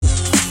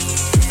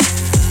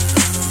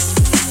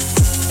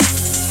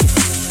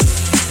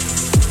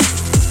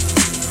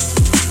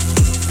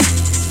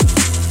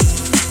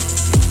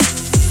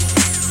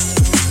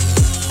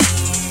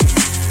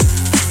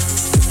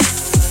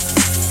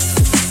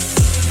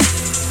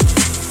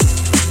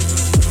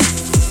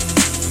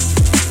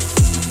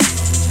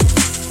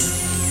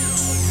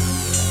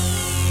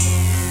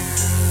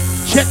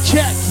Check.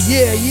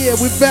 Yeah,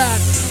 we're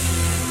back.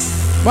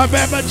 My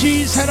bad, my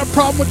G's had a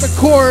problem with the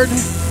cord.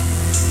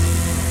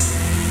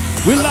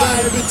 We live. I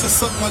got a bitch to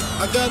suck my.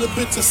 I got a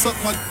bitch to suck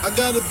my. I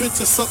got a bitch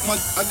to suck my.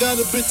 I got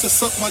a bitch to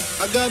suck my.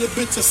 I got a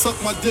bitch to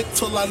suck my dick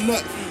till I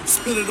nut.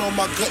 Spit it on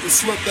my gut and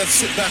slurp that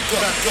shit back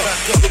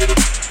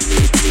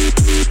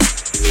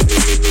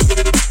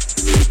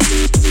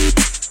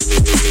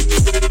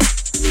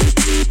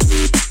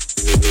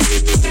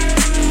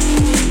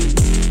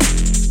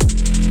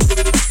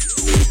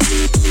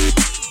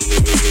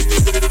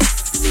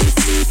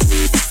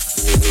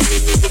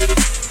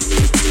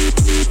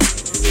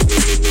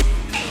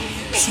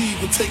She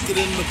even take it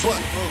in the butt.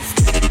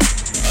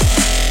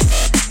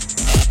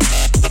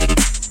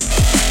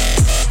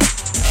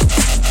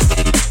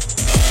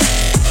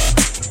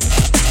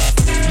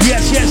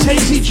 Yes,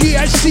 Hazy G,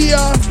 I see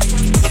ya.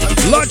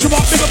 Large them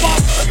up, big them up.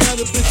 I got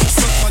a bitch to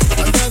suck my.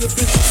 I got a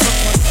bitch to suck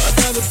my. I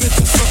got a bitch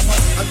to suck my.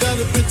 I got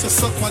a bitch to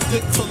suck my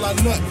dick till I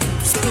nut.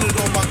 Spit it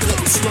on my gut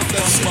and slurp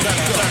that shit back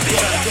up.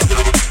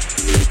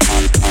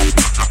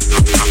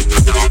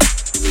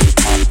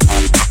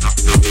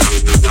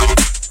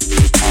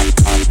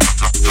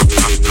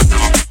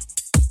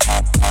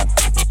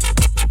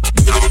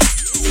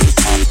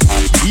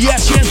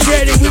 Yes,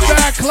 ready. We're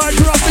back.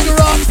 Larger up, bigger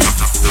up.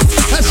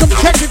 Had some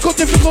technical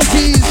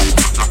difficulties.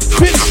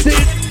 Fixed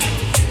it.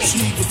 She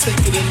even take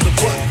it in the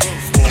butt.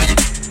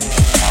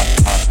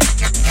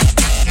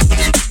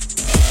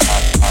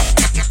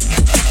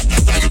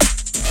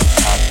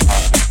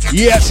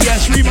 Yes,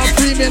 Rima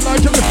Freeman,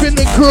 large up the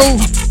Finley crew.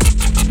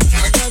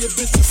 I got a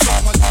bitch to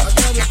suck my. I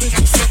got a bitch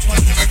to suck my.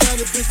 I got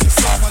a bitch to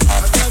suck my.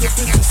 I got a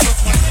bitch to suck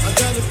my. I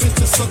got a bitch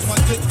to suck my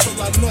dick till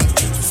I nut.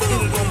 Spit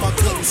it on my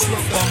gut and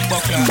slurp that.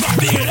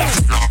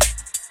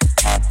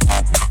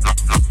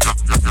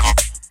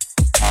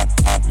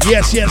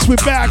 Yes, we're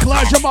back.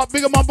 Large them up,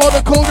 big them up on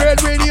the Code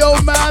Red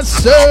Radio,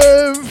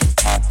 massive.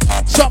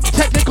 Some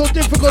technical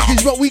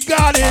difficulties, but we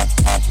got it.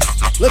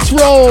 Let's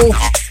roll.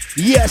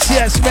 Yes,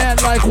 man,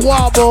 like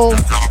wobble.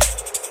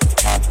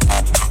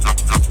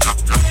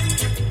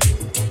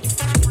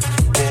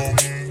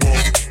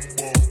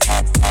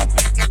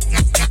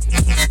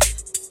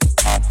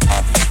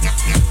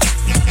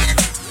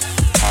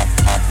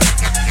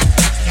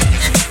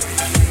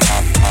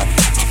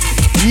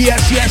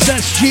 Yes,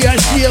 SG, I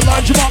see it.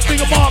 Large them up, big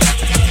them up.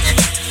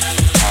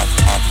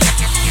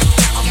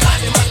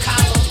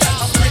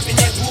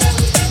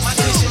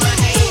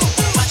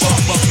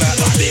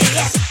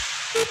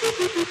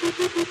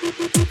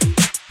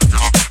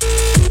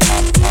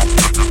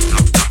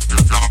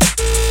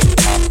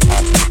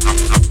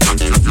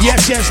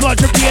 Yes,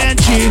 large up the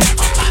Angie.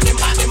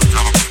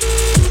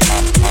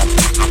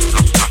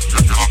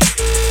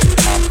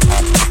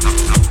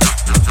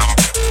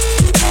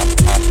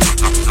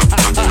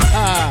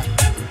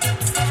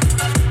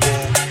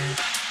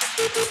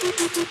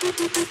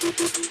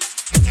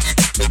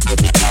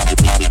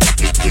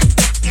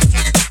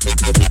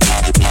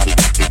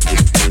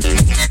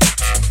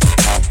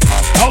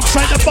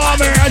 Outside the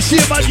bomber, I see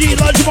him, my G,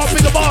 large him up,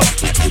 big him up.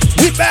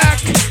 We back.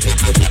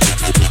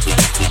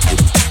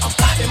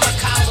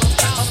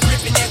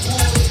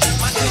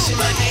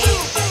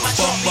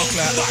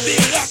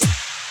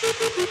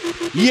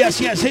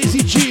 Yes, Hazy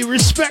G,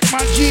 respect my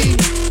G.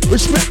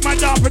 Respect my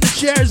dog for the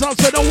chairs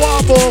outside the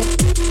wobble.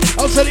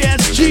 Outside the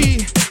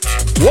SG.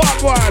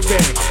 Walk,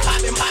 baby.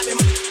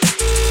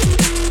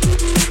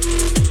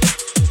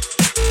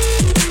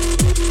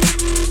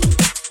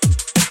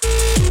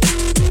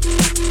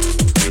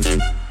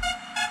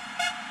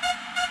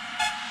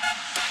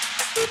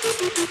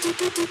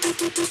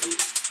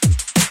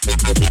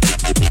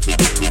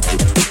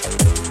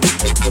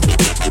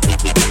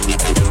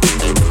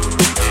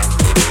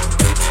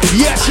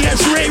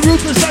 Yes, Ray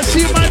Ruthless, I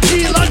see my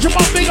G, lunge him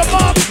up, big him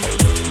up.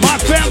 My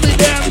family,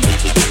 them,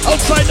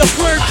 outside the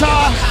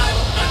Flirta,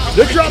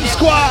 the drum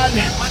squad.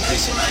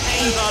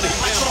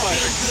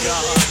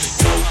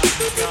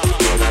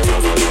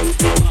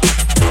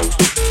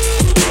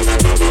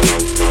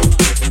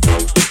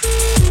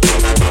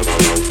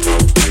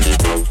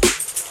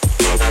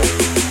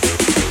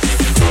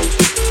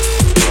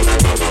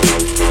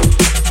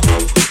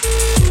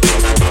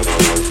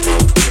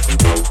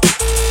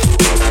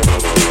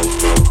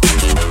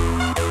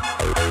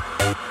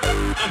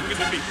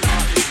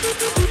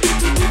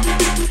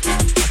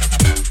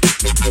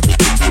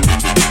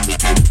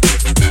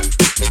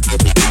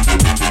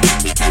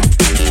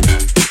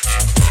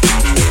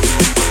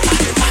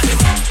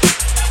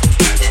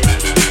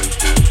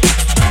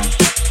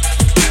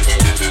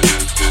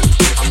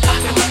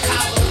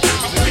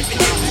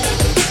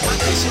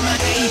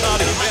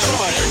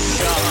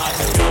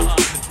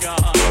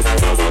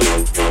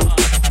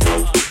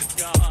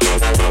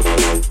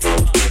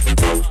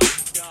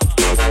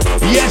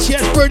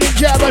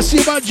 I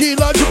see my G,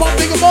 large him up,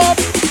 big him up.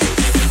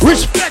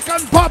 Respect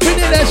on popping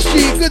in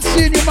SG. Good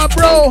seeing you, my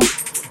bro.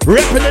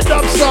 Reppin' the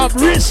dub stop.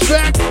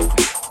 Respect.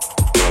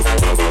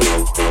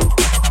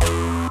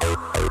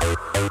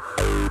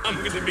 I'm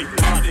gonna be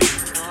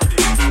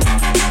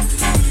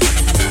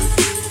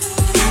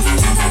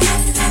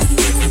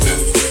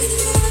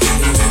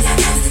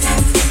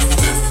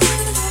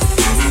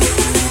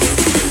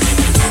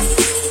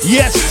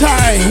Yes,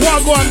 Ty.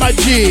 Walk on, my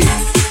G.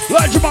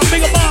 Large him up,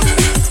 big him up.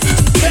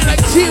 Man like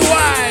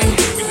TY.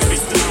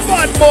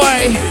 Fun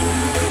boy.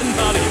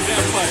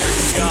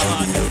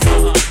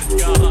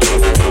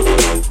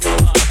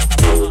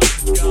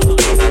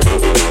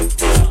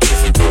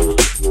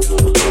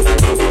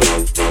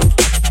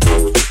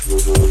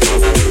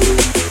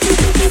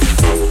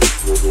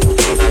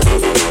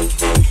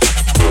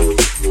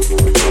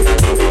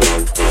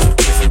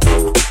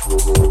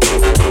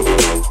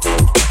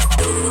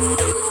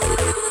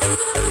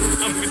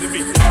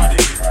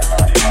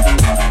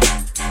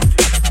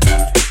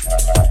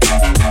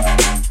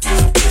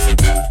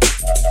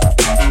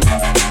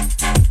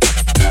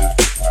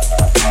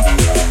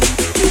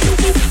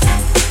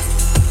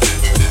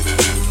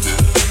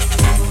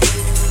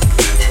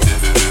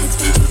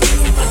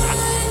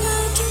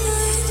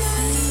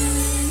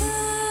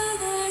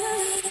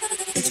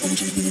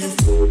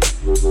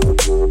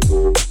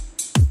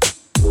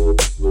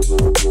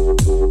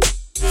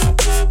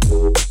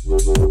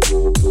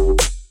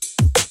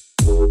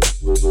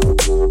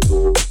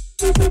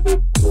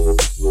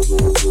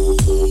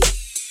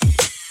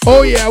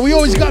 Oh yeah, we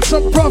always got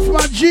some proof,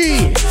 my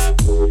G.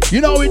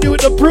 You know we do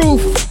it the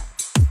proof.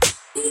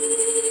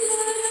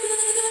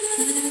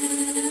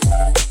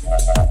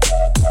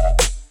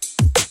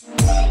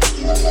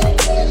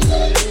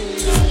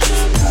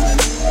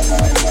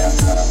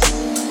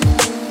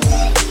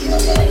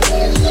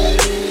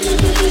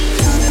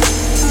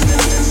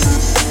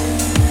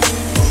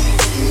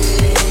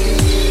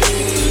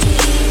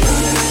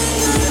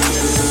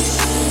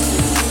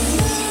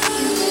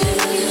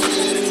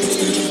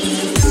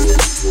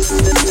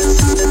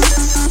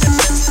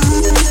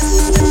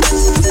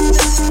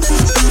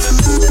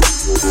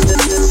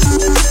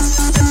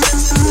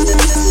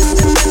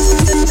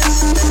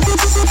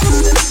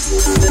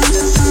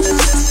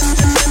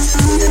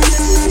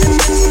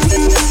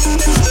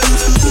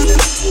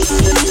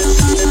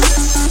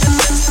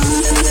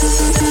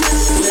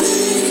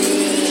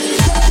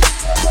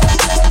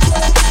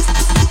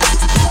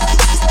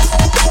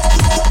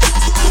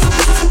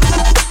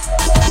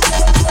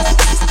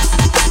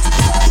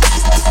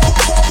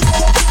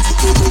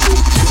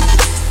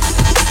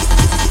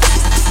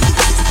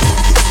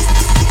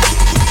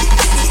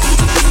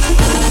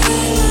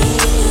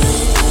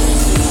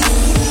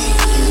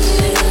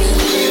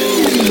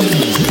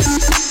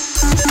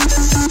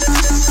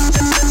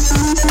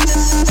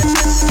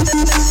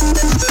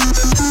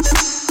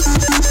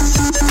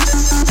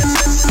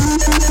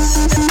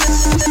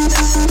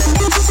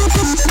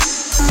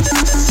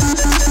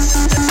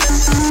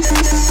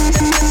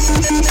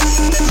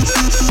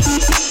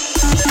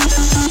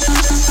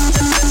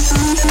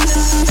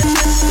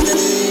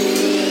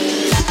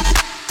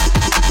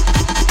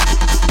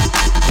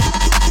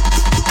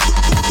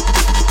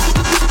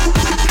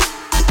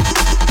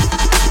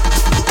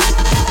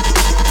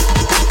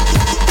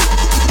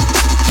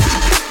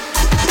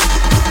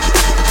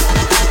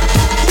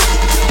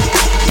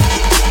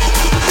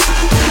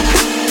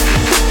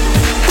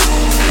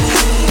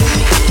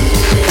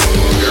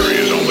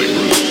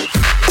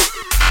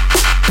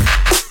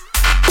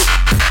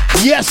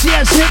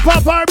 Yes,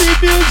 hip-hop R&B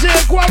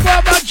music,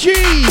 Wababa G.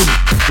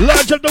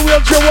 Large of the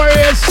Wheelchair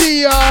Warriors,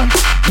 see ya.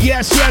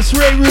 Yes,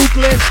 Ray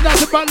Ruthless,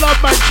 nothing but love,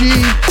 my G.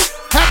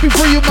 Happy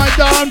for you, my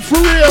Don, for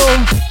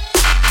real.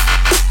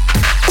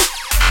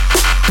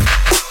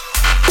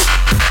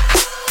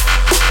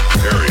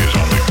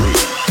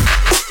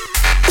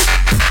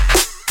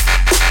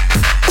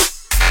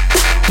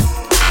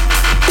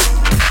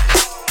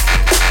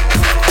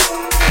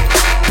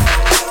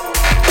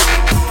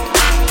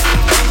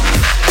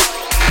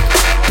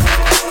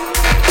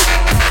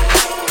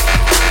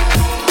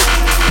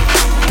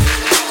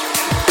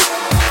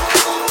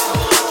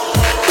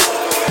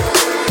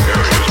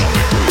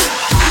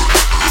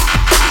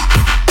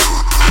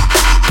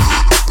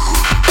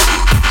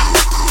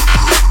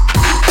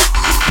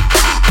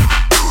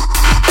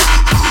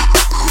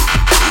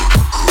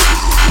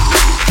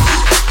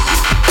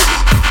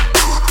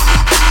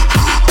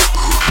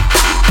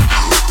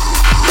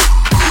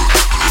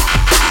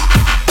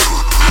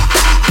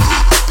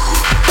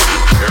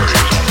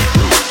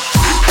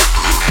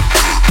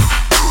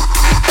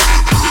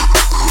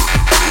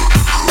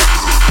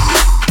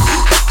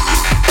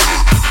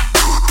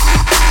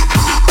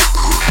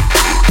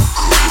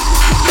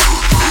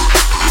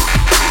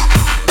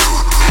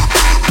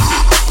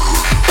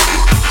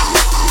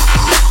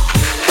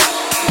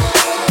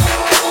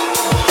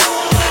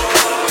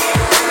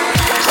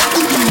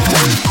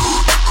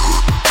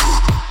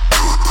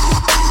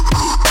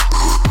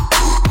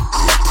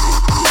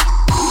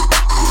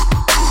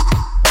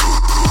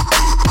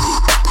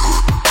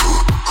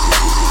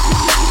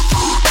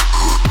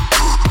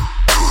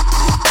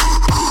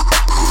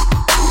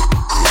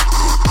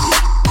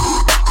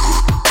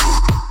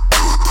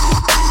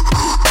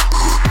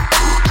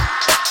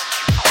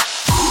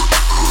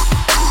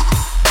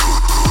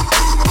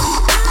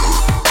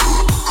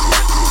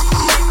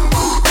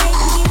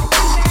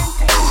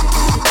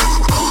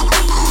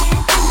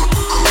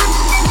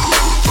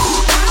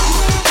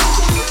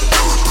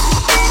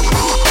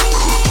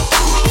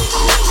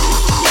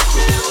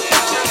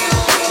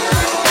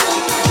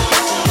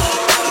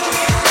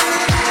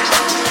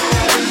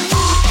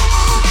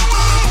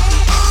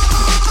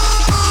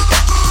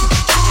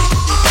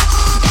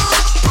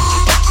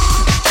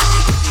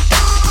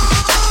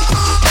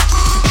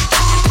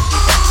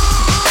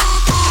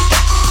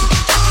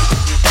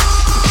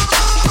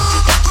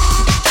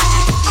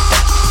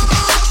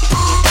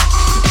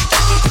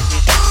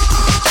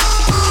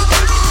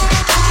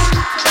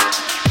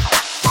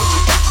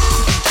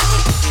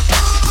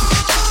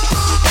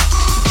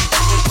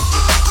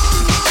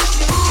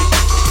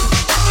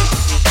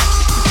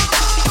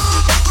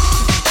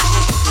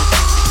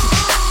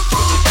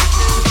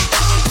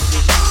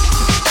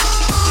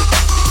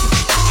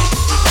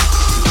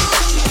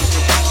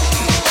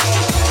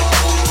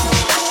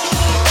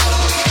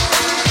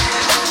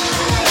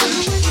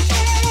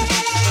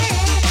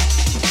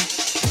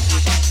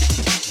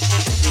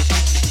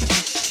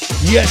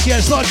 Yes,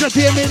 yes, launch up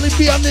here, mainly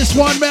be on this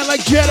one, man,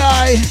 like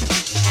Jedi.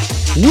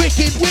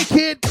 Wicked,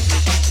 wicked.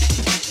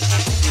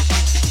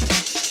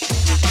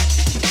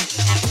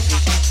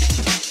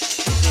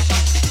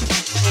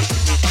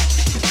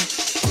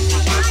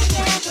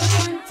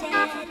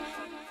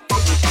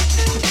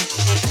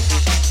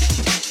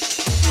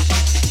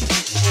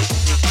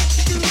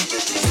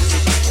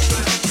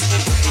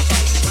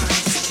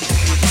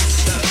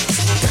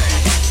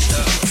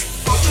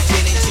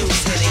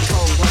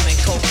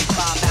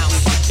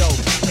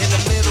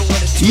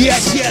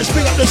 Yes, yes,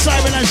 bring up the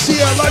Simon and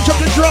Sia, launch up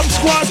the drum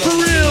squad for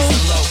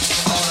real.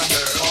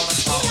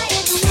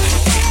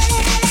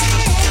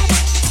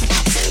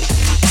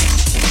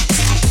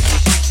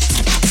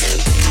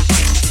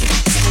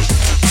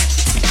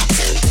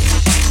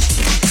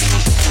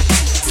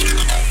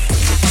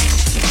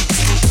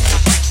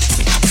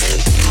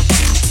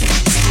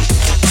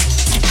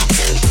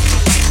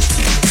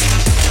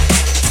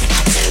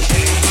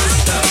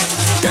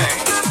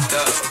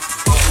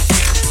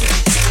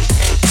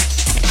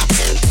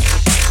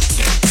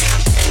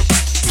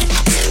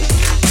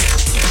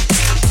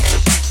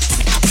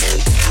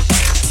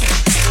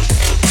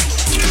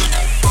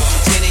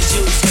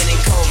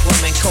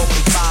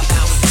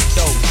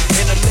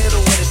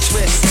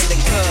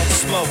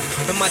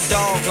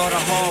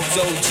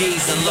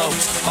 OGs and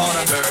lows on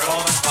a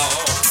girl.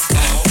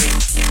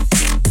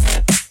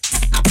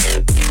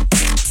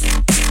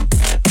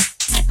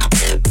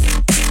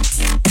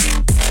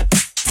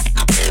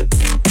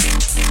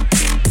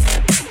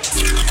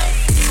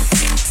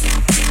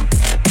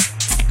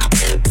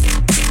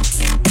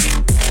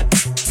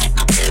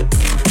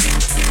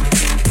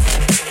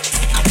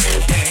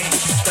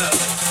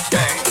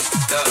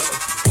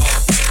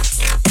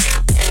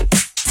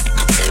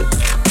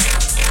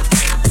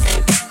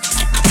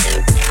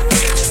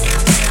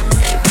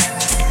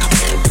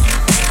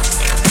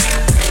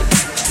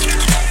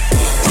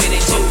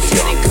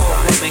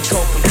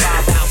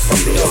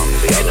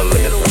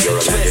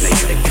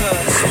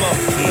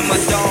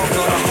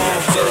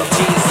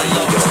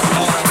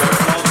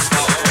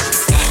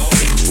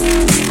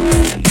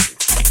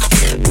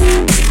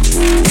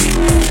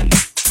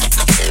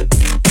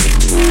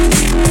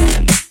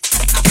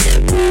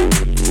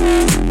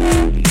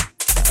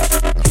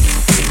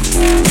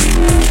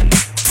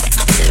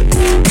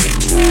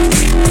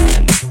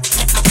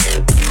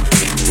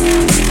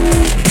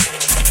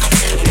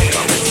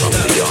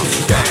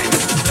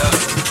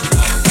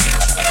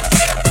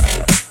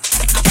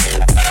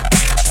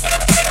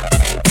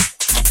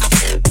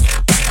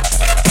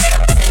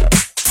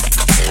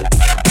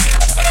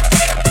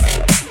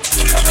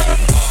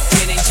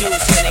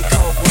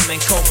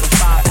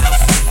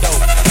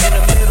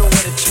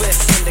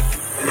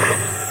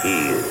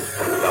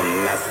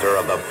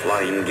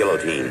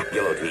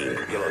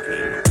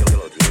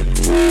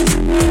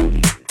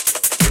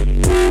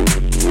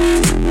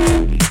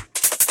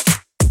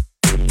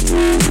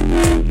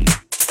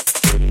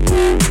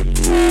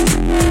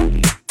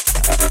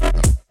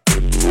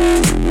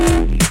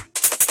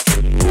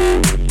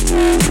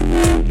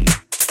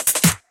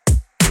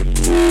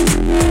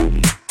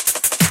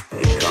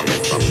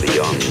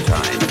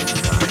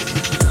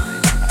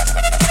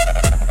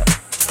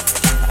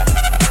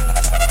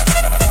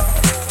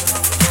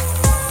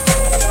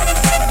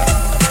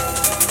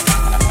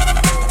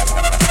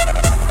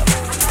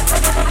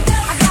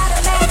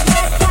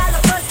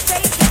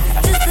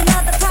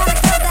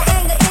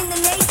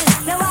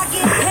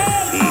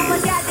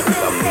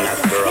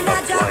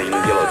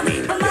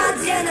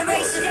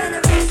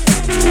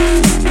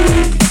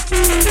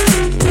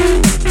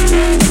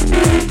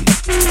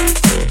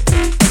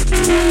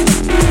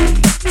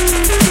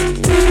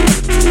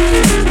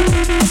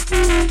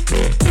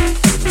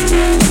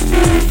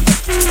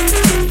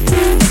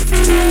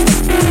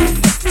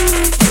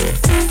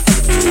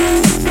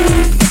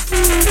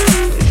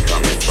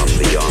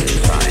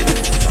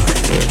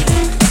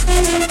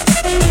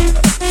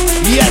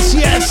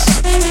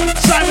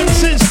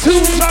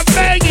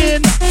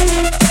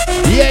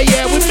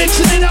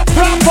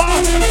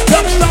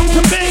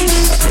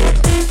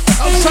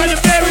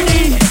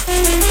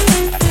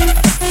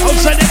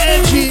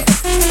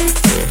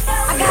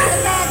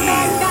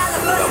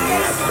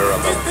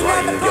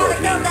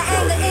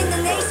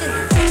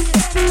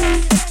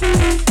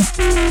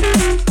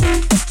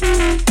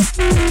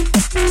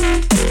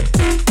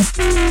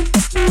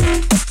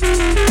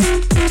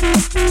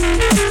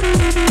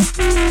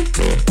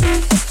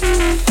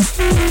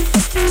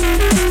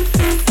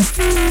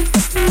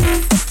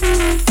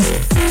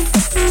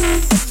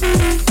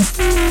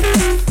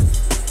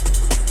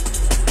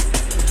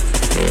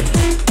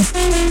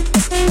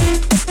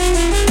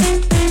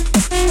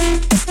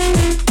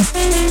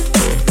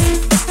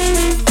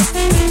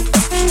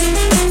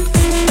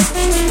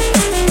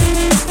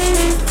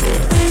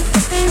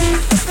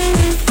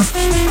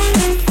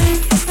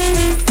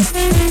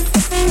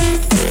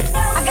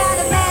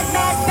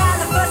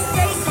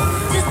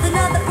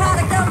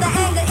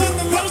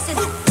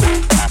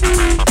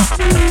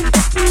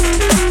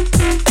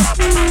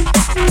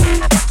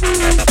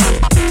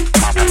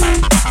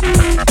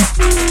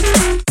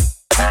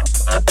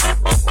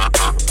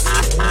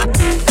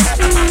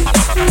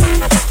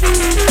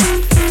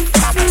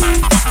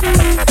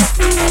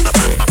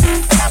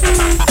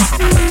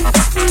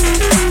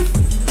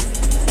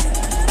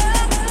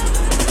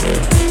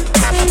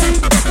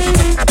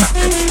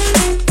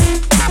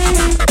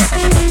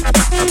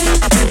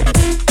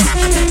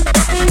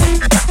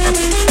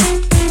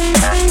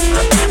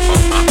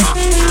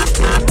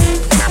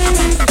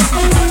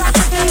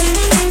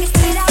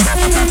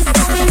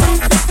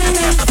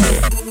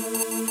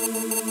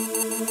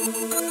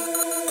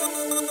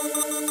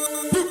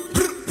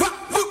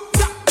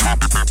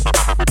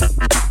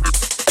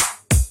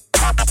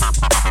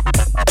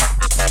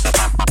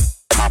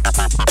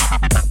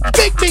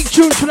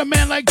 tunes for the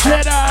man like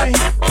Jedi.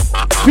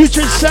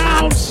 Future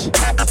sounds,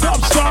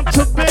 from song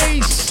to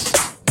bass.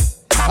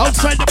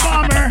 Outside the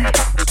bomber.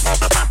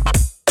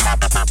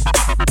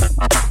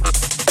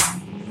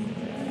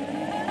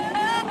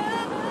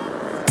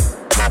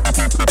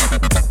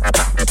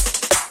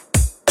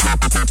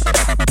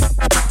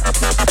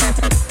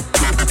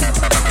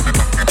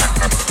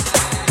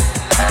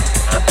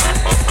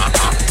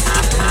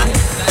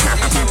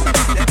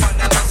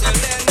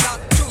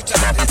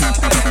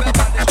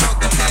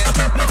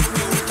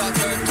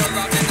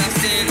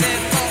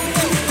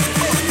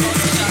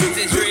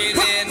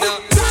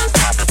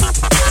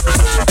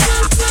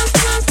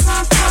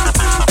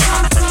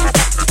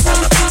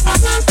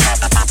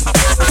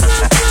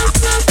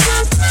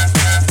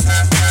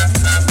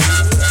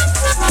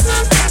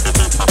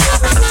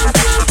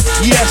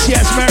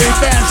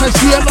 I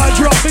see a lot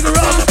dropping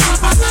around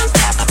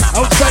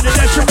outside the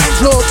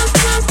detrimental.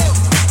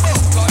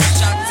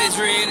 Gunshots is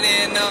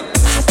reeling up.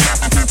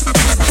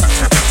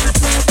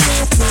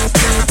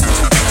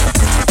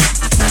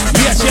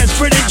 Yes, yes,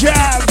 pretty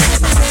jab.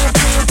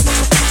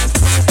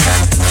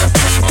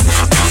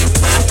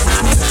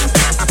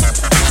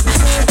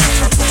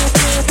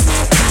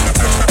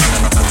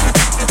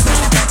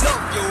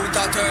 You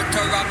thought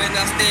her robbing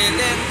and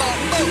stealing.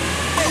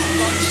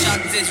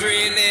 Gunshots is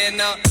reeling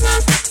up.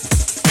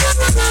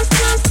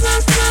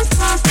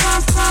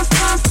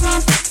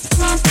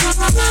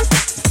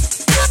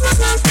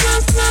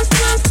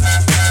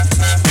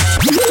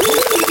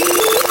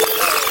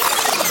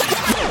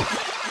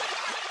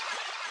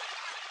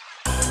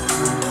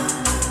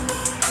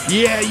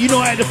 Yeah, you know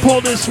I had to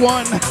pull this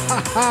one.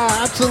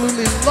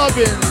 Absolutely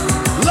loving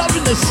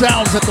the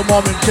sounds at the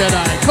moment,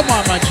 Jedi. Come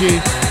on, my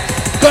G.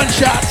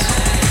 Gunshots.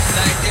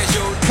 Like they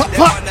shoot, they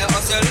wanna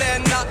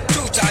hustling.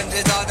 2 times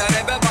is harder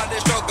than everybody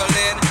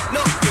struggling. No,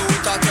 you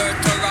thought her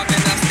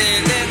robbing and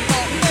stealing.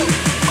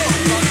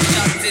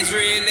 Gunshots is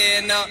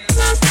reeling up.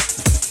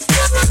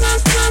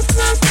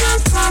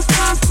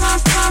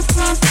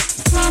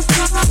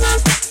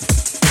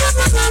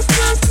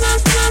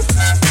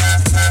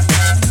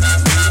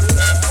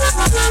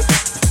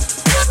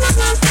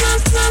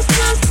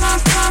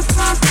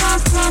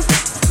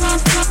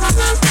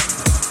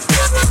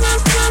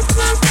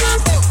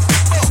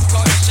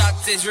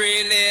 Gunshots is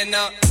reeling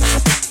up.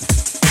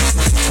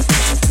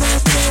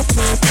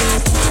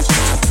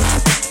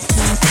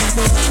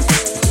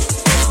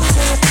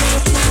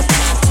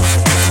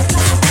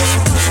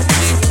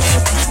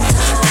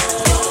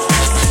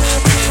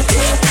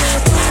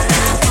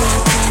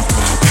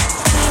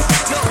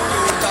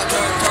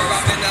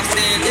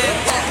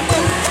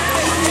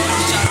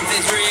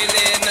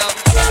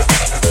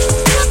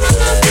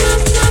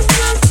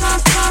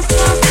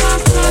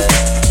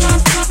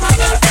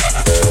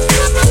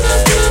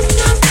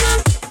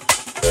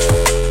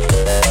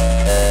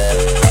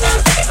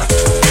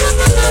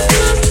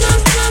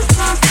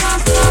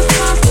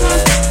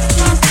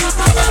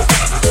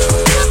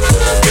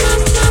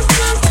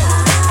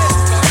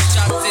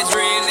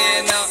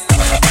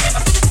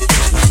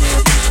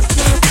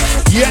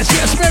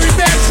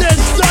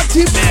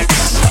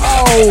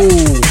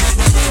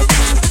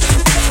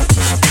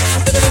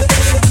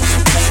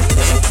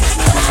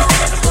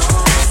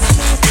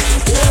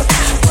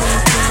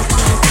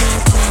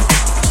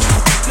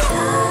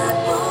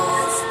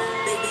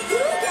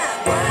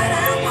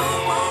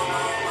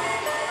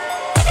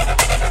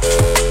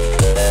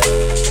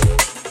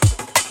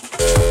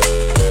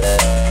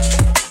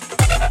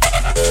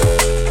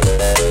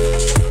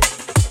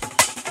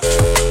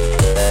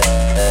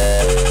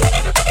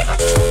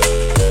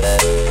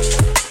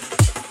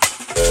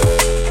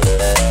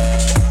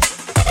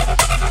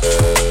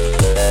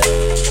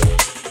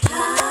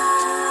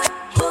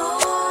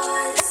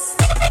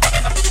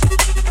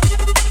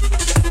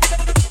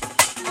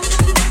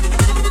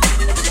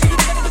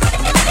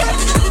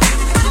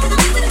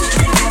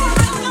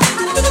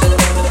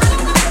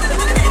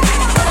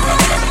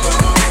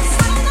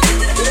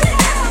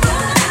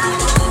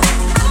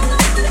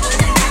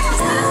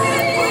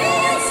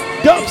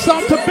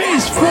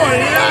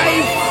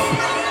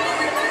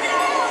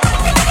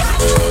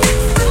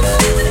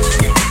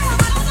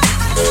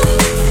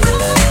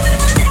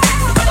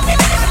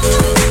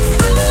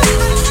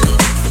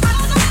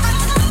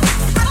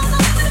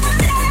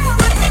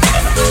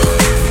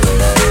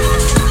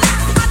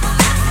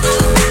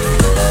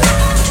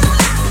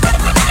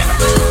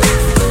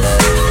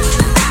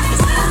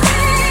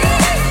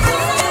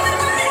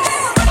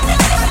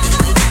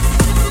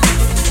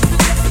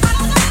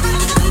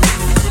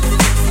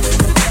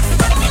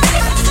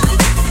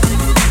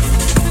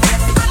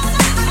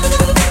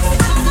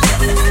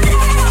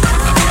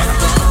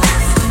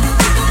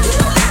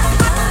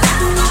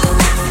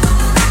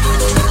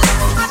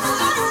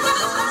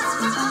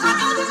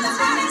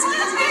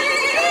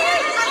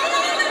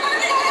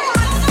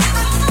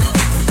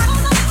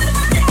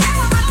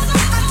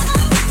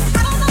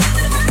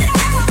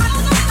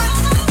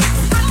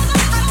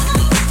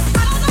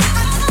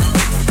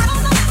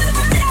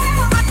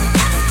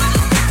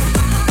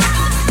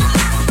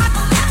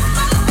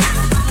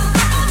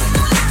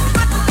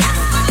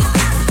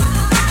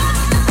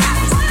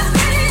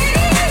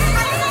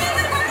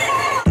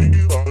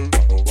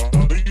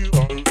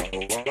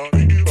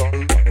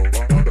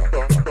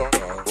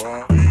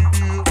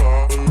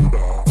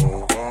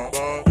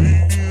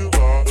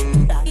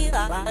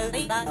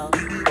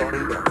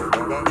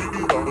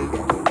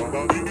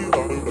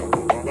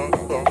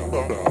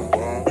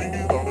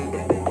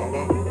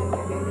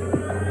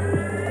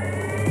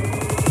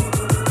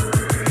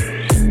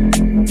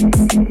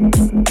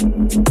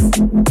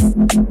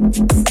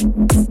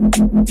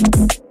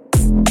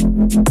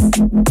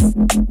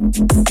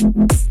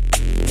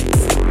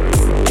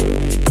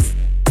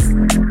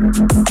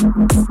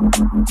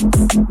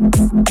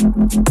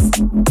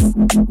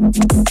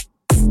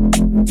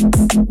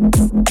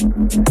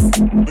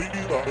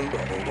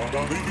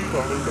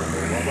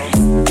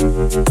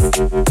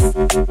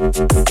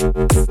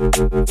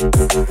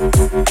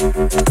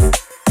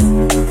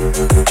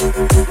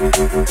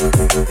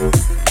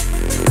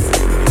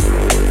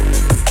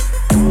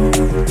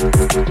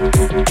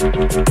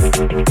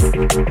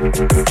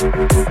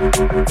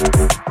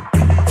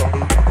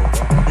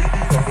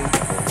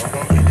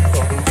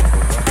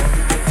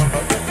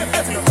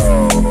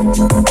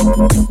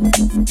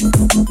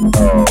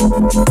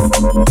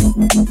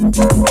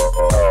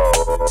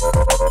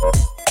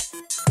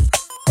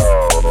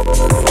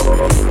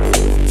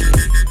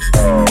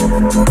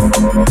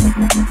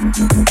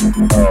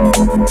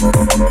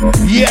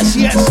 Yes,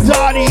 yes,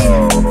 Donnie.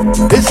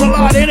 It's a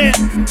lot in it.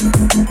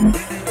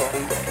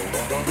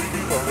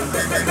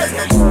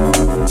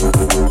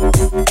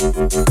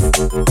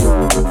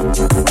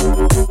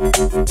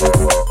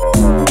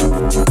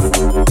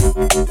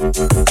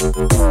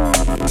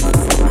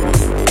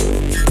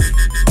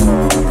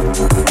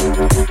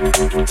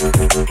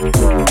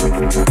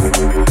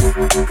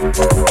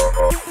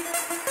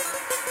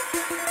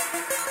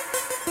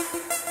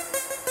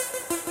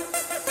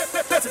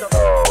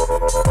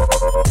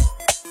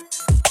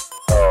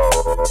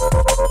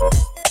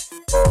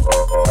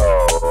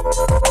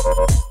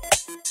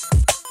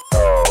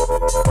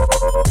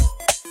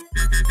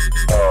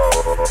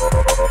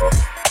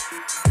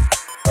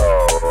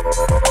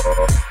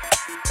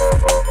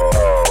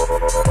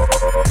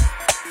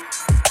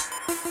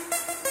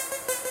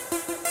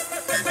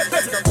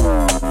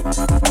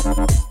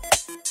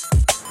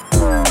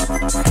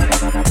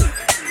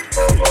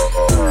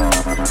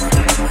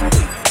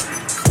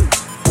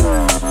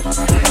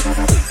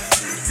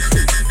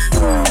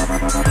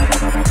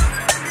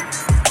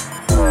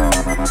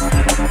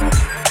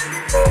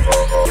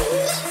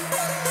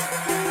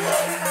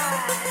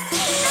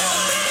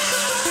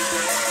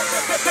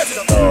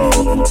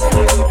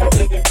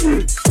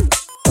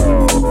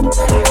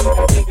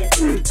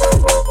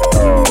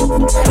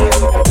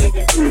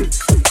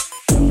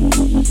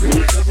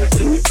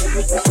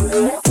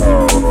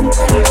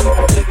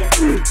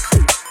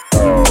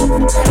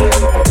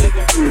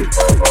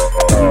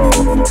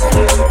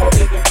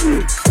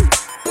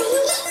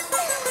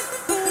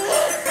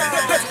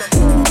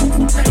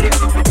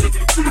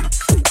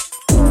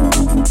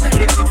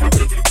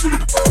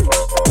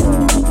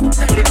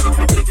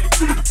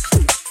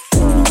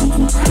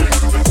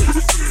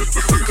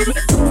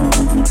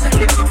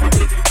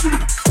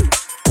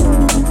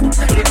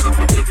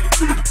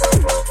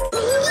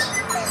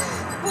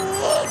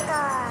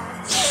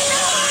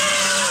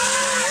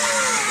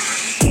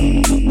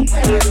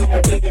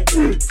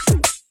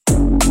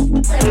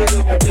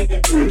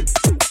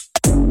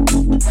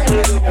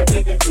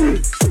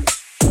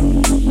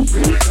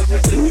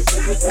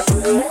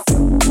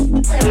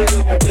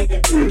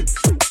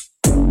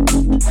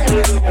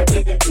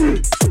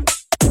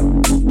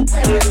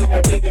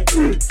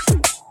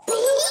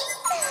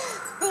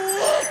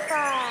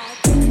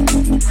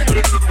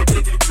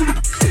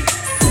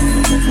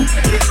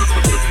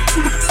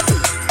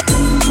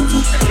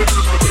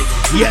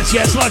 Yes,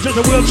 yes, launch of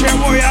the wheelchair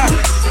warrior.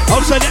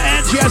 Outside the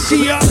Angie, I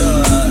see ya.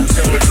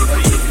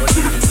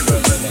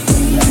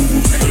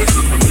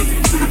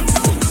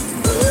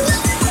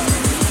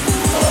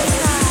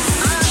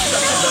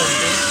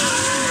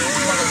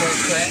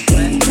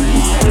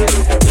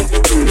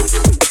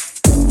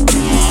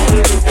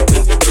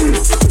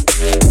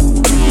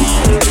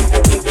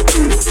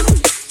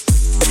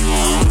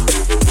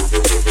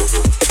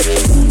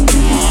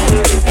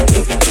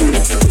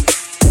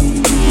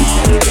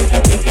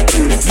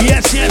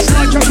 Yes, yes,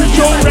 launch up to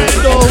Joe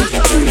Randall.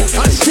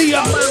 I see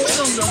ya.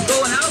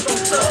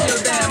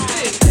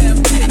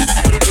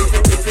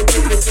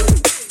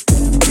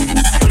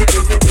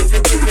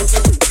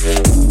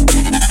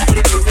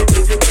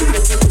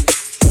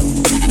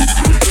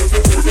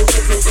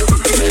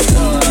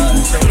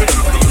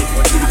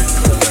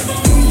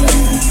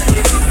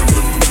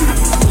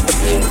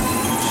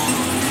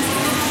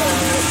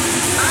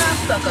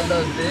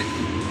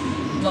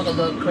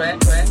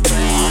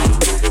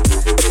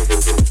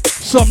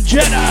 Some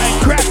Jedi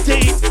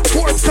crafty,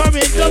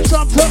 forthcoming, done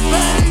some tough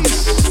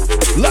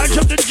bass. Launch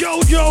up to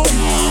JoJo.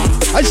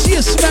 I see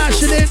you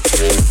smashing it.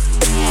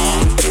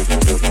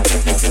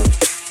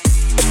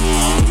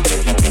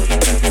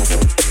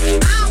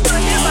 I don't want to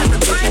hear about the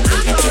fight. I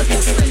know it's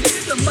just you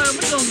get some money,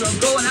 we're gonna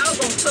go and I was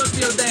gonna suck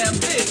your damn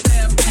dick,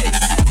 damn dick.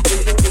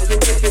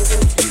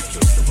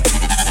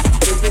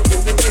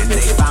 And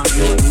they found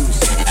your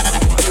music.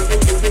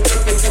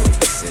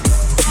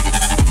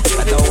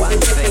 But the one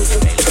thing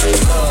they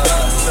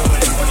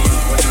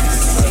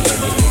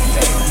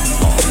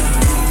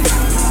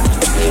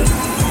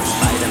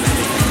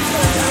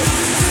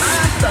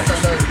Suck a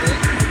little dick,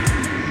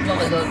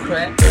 smoke a little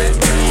crack.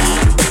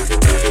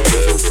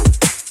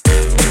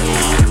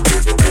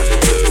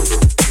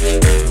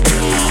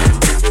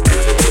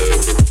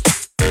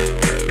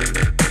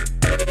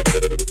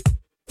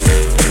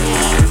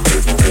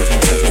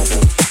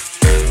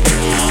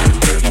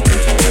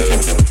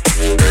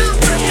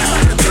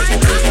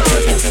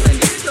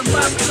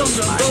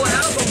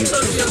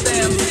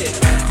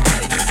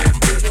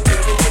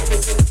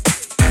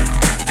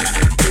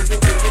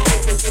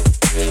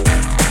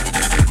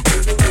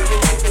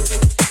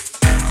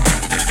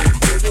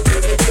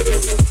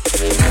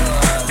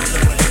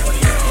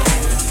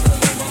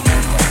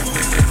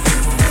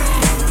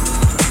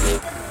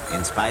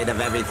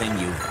 everything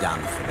you've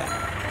done for them.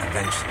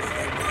 Eventually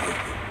they will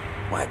hate you.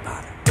 Why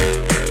bother?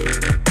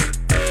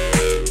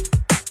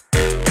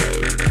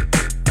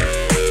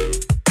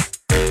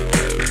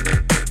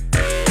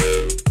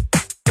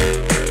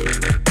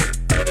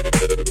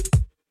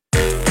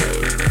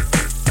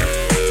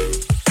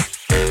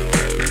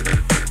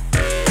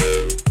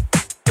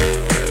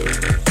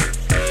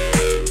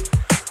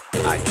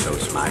 I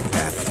chose my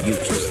path, you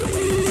chose the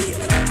way to get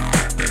it.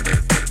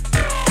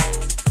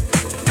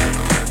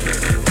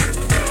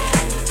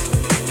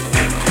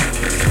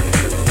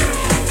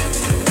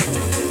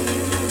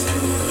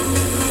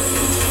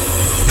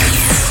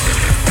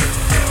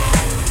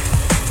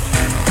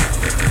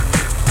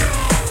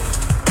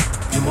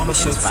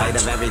 In spite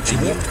of everything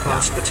He you've walked done.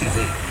 past the TV,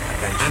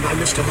 And I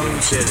missed a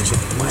whole series of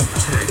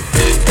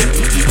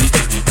Wu-Tang.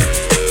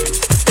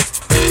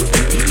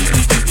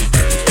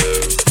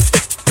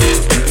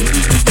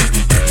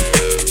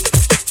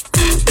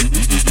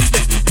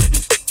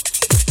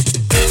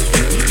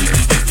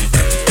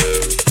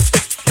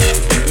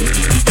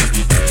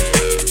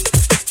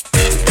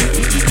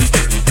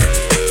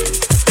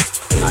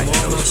 I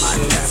chose my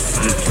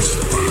path, you chose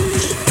the way.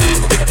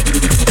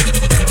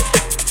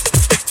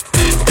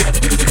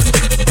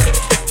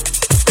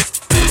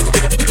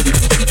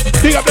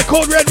 Big up the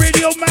Code Red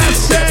Radio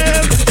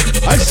Massive.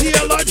 I see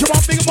a large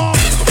amount, big amount.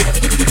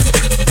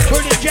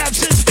 Burning Jab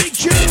says big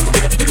tune.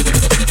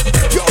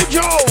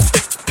 Jojo.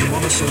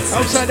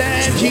 Outside the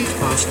Angie.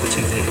 Past the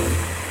TV.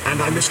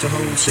 And I missed a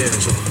whole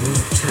series of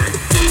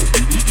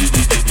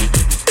Wu-Tang.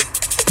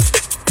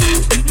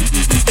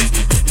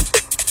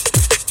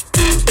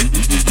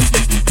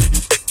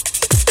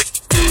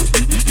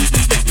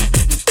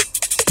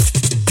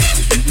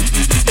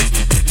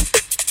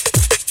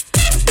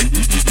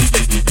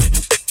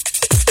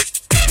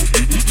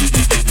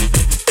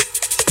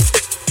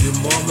 Your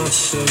mama's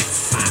so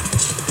fat.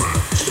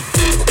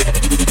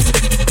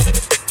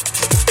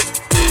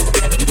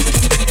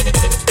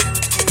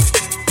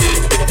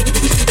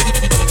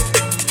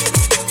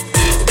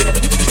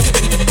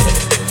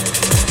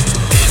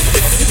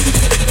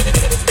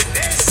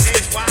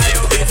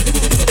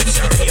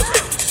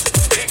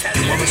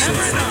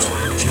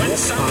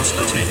 Past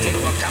the TV.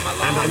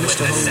 And I missed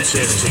a whole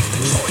series of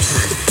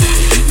Wu-Tang.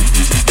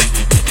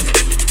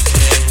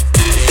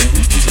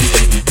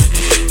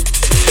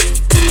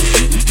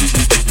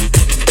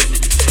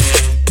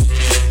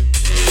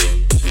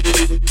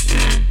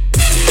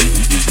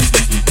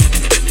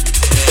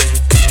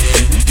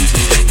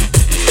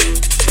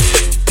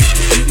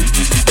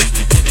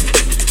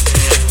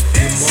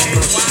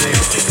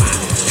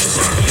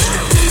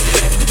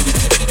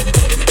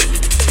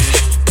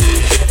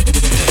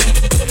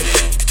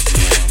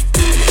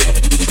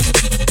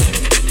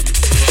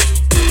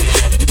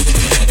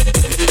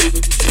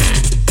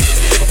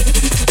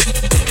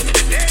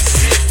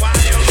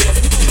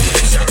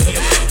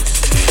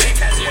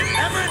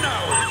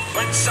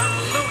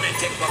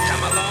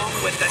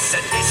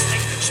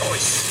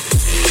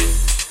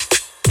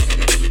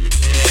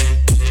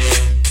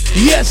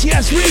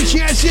 Yes,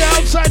 Richie, I see you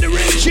outside the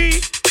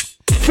Richie.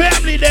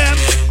 Family them.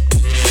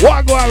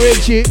 Wagwan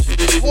Richie.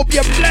 Hope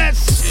you're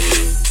blessed.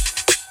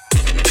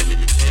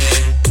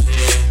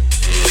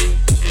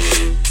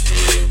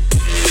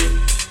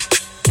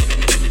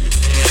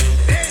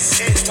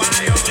 This is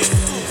why only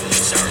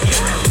fools are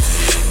heroes.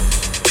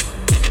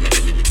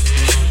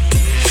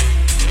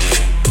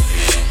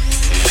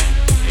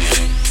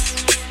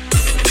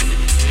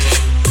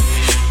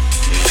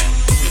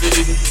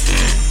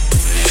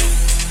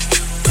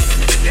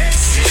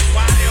 This is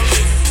why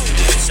only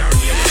fools are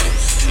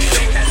heroes.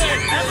 Because you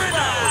never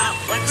know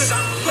when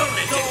some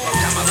lunatic will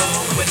come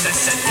along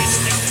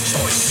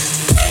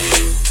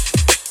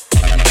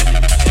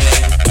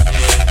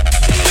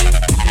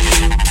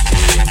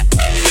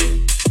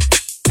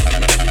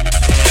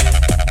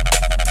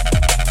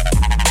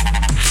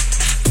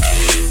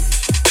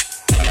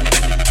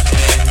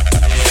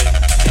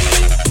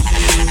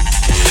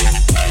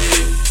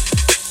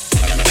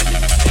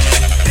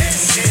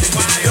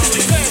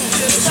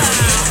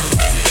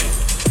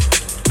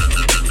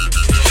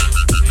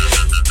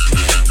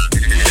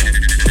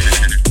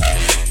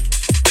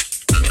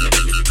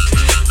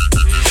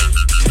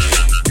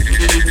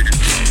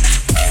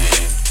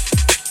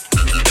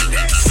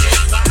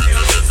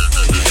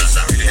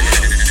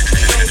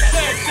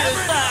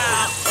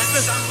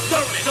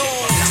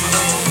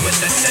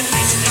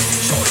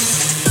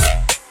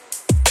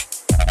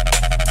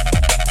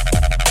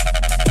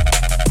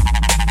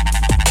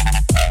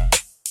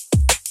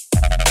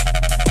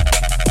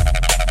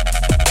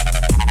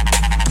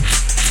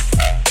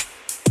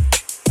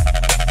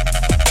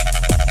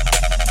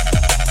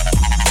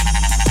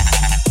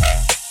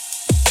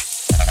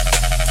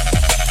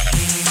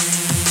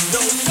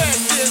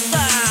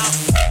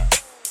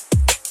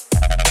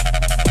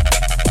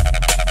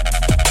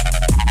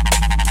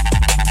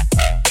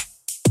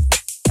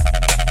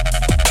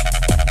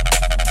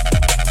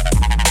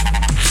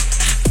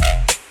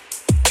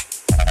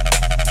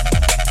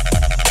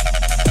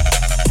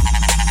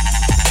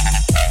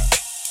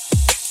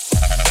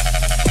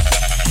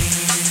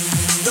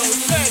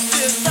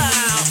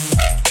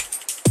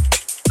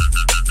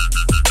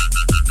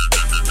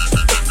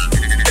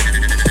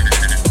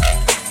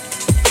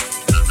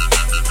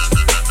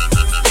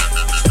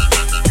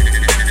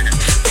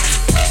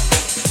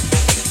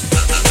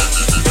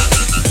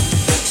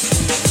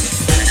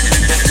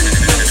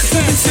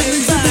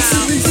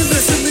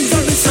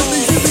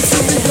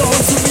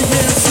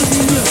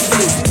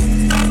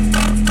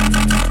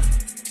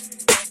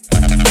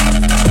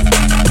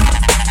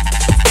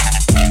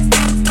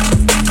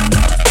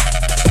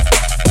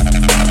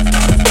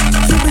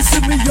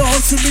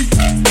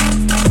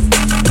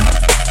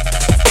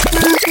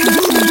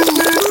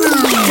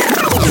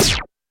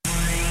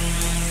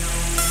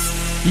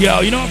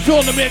Yo, you know I'm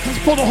feeling the mix. Let's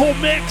pull the whole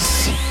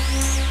mix.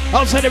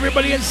 Outside,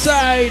 everybody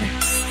inside.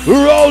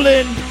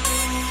 Rolling.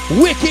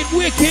 Wicked,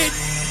 wicked.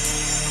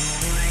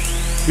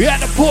 We had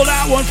to pull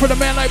that one for the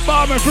man like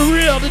Bomber, for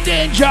real, the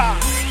danger.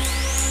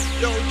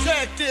 Yo,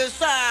 check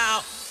this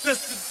out. This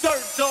is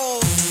Dirt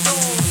Dog.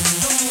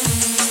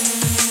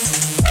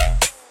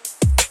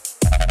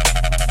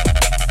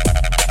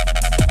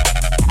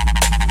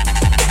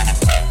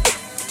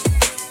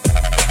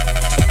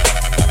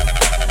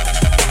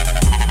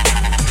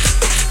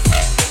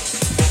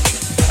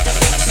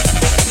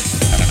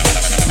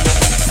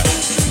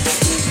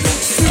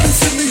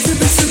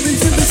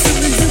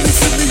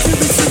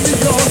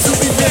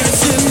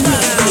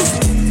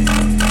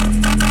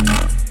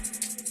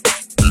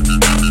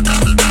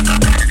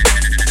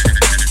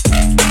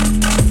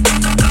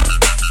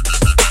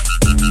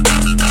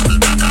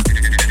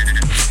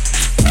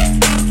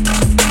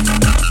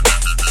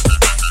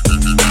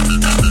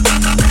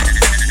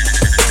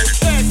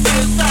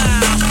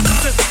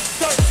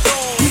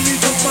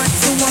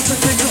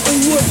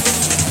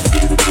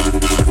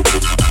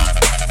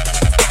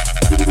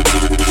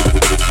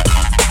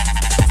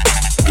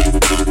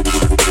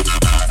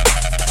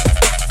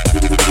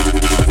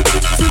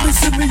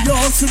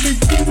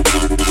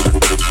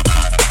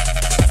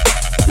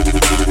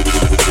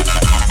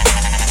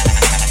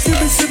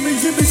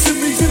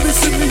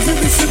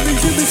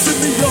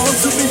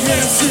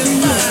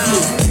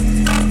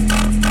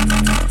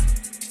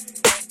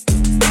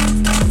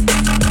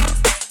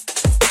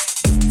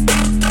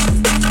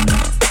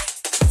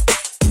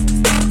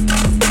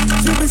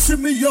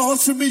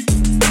 To me.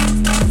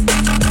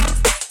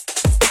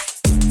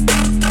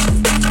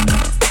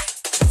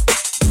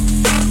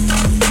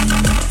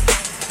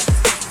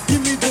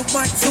 Give me the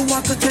mic so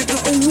I can take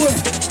it away.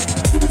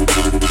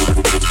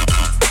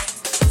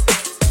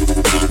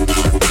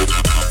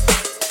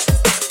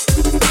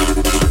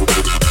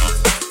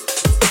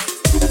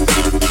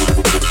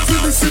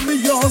 Shimmy,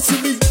 y'all,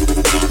 shimmy.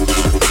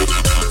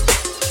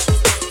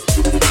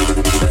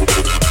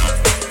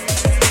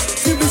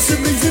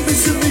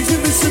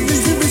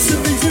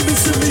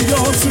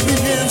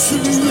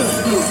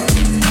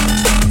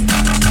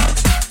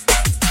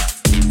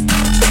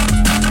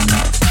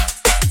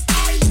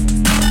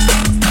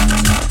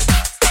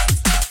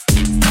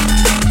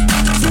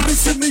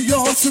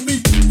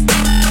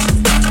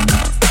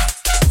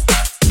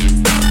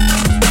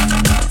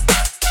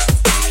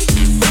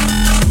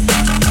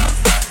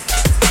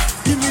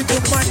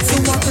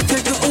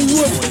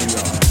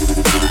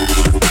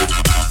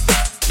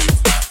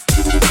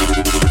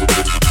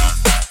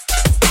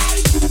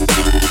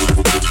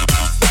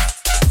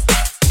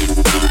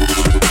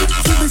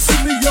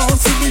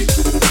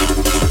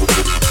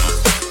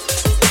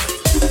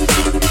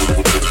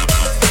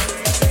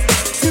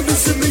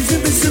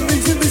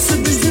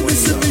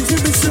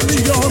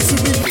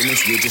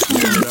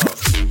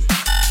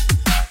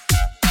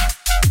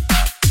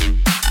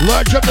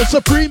 Large up the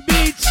Supreme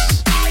Beats,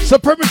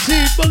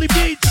 Supremacy, Bully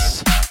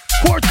Beats,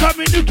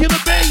 forthcoming Nuclear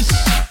Bass.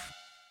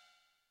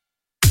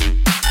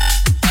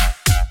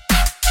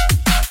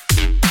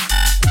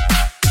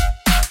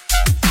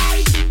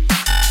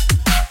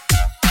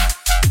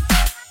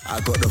 I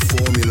got the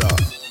formula,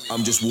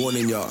 I'm just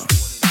warning ya.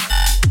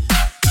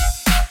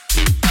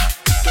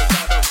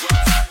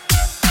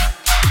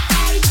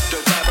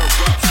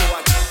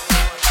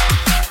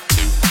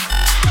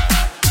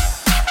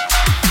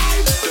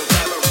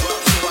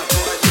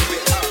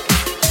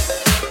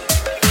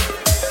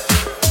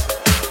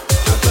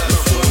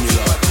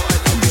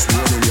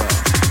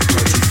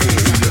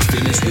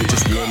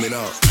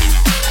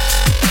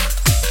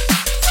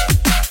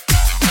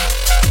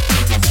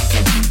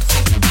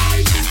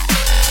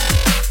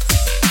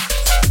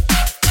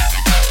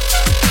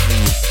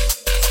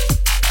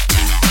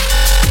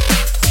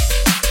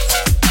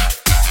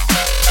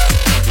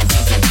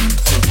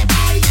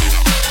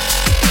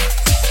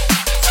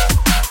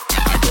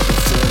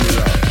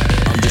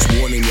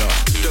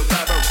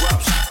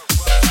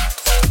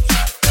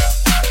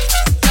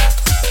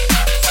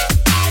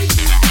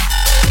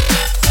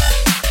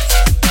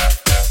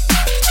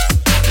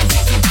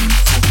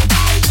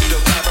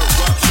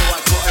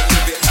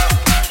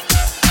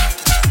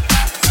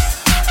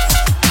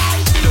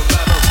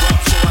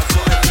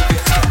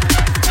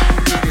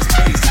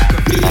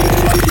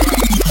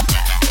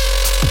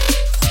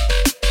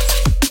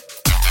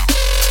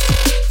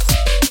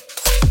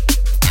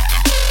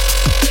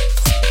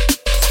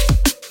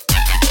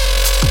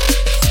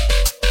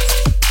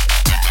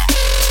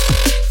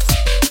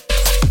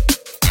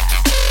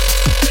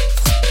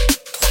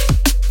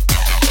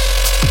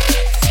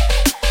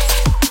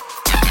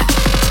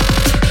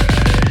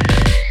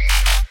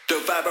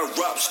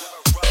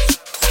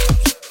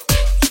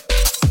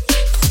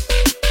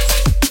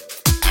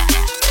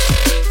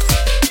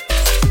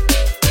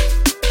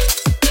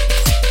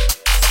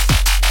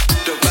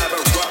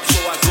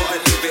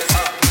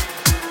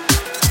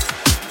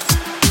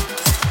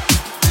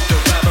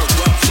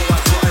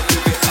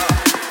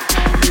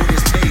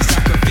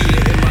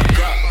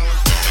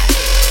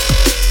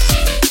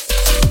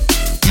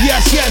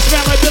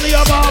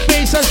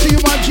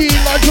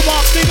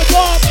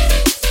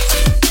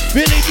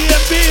 Billy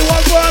DMB,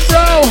 one,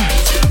 bro.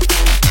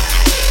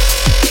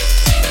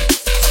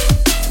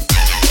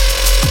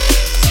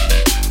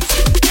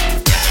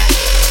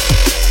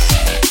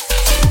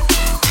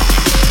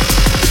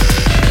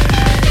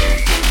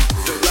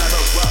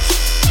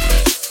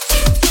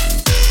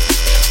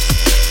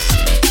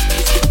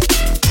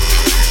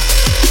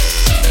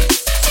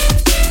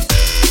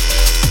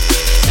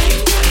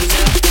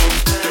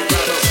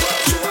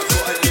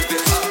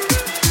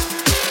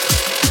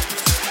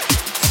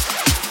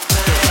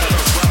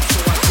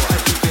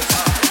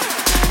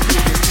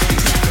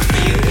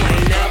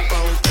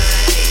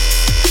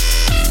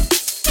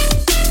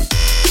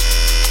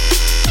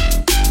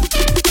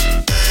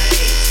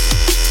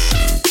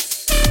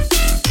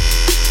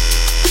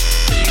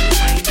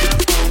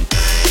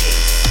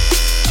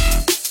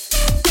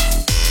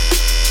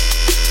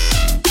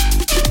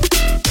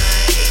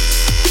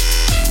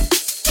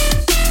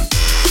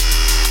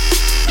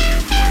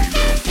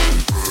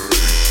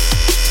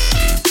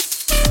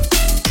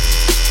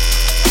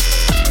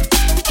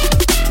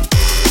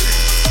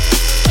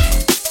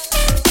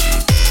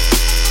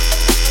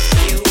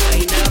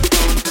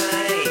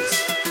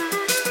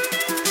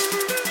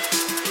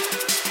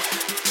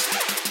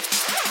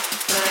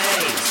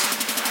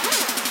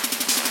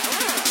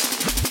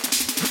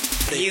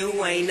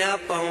 You ain't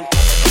up on.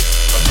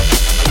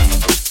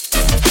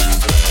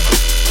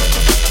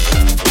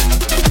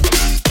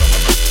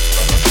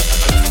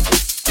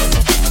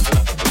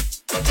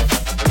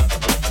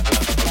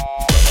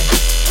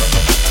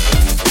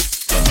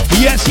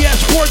 Yes,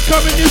 yes,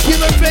 forthcoming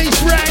Nuclear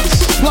Bass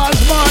Rex,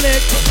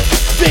 Plasmonic,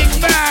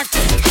 Big Mac.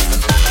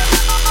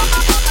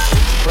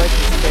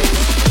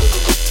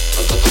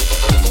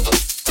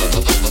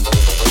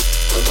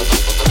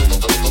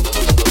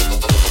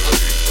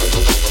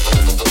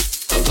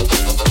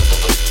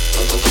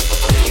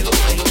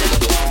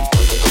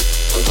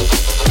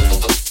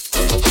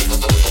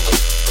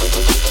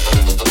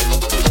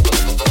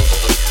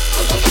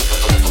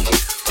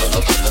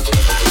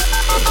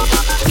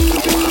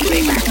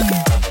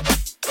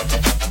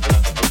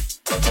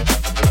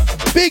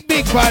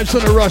 Big vibes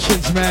on the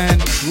Russians, man.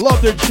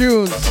 Love their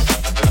tunes.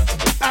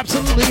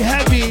 Absolutely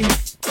heavy.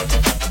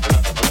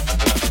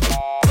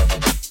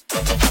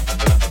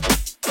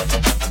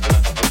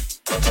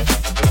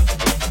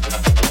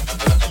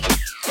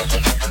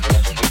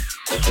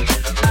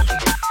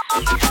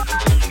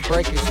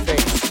 Break his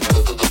face.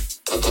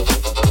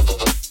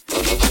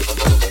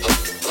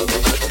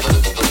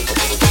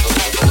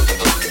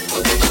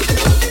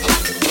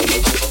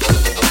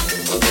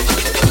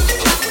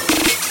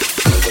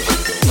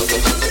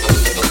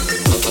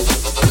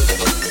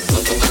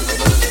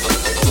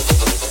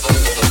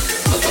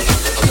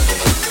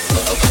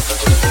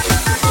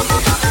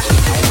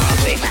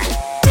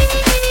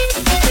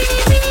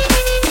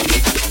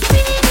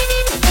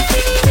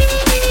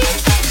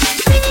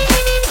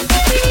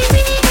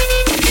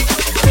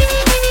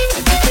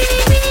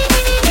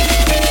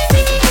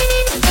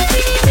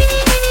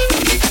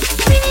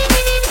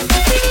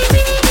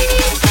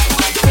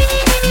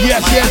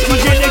 Yes,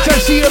 DJ Nick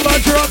Garcia,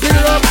 launcher up, hit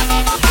it up.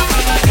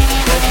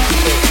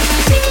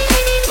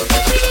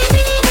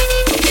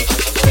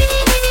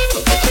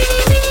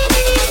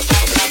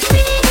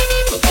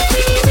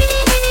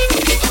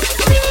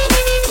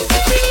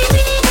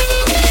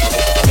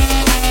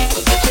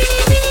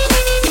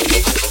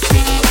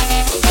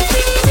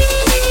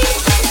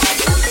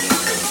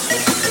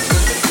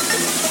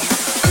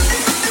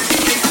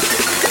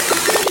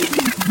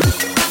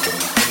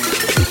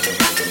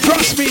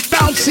 Trust me,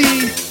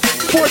 bouncy.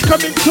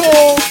 Forthcoming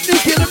tour,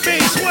 Nuclear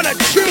Bass, what a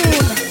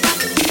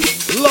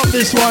tune! Love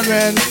this one,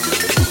 man.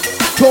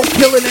 Toll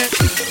killing it.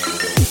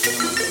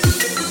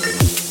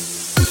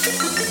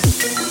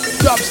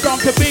 Dub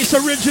Stomp the Bass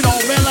original,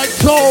 man, like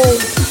Toll.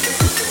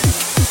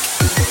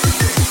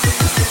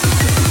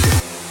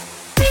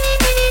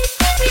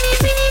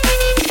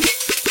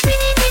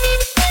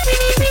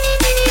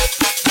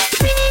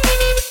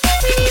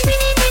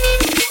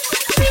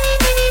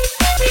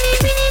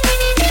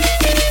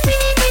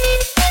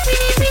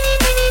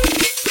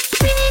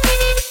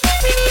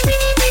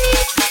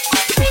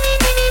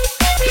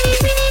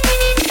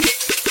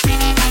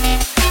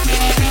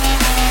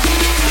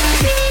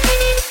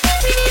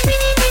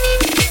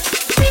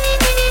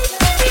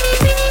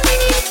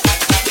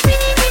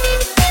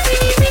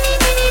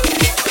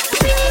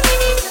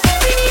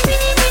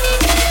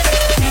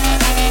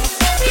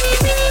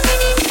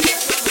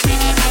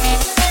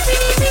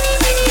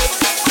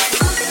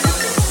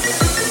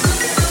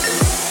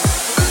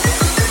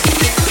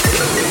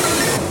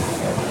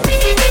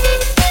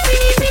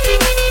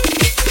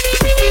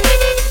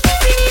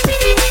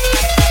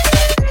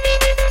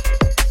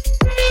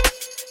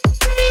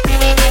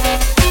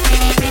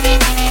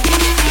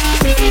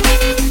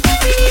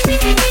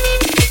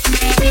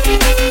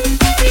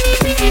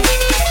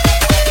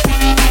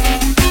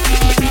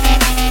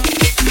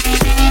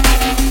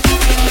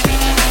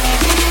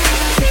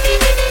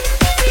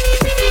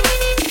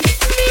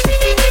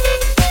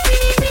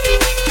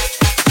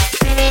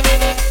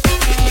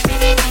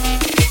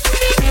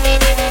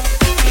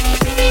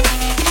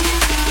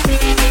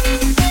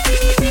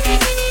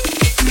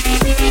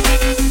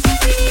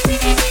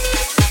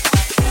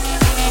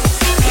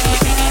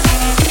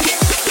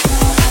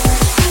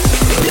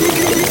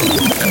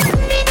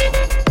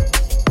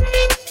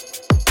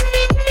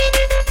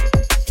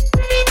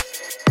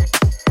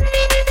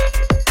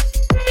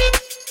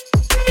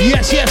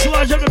 Yes, yes,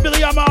 large up the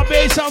Billy on my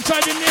base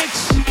outside the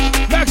Knicks.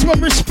 Maximum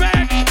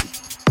respect.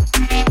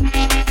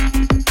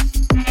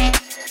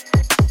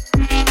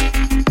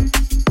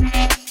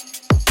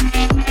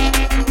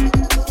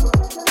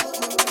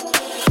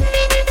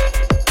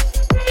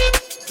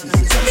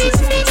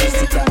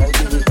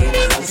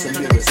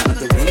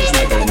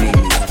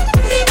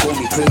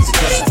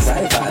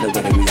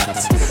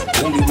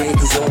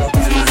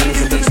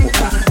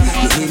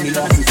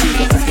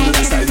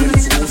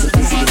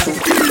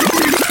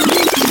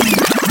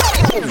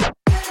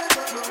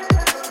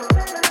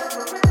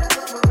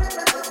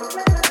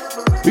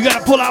 We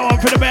gotta pull out one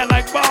for the man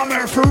like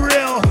Bomber, for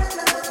real.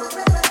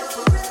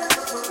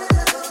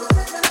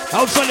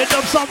 Outside the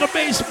dub sound, the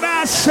bass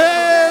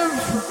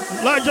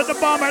massive. Large up the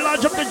Bomber,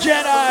 large up the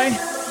Jedi.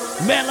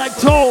 Man like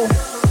Toll,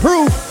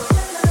 Proof,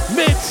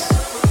 Mitz,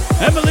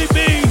 Emily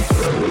B.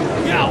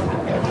 Yo.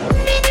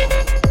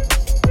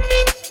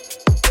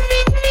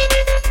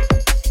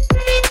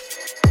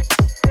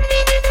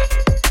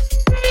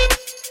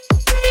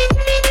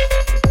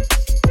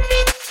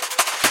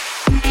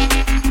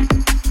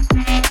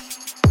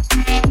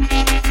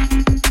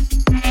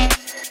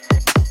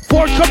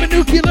 Forthcoming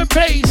nuclear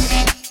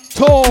base,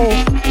 Toll,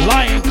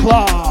 Lion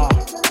Claw.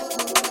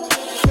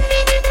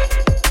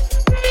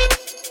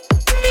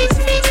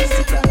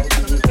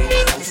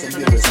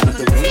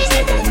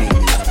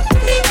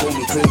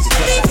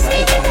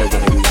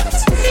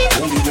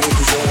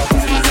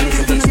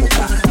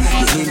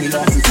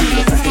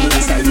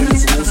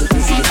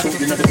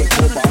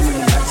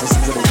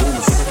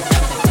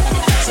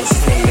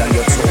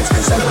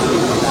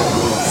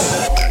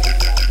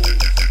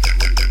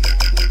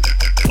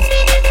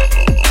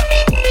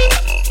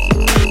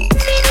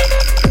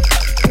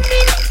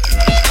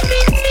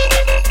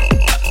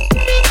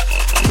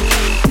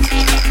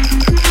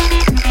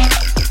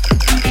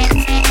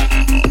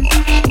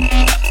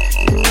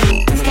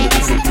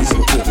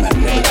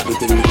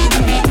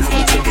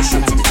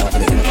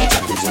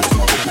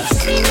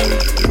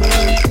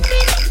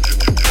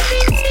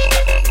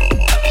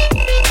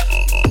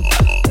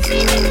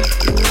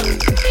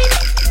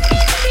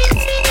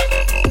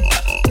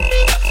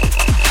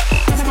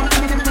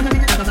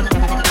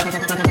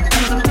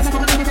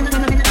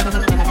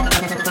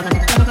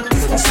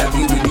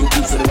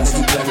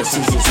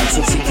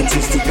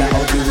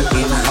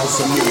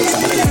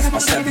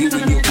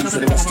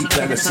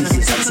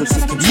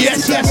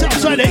 Yes, yes,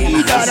 outside the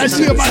E-Dot, I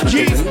see my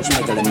G.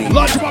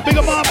 Launch him up, big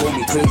him up.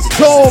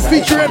 Toll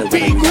featuring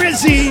Big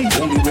Grizzy.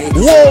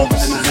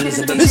 Wolves.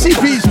 This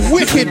EP is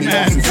wicked,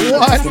 man.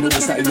 What?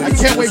 I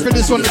can't wait for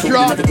this one to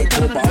drop.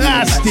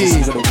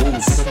 Nasty.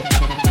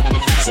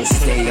 So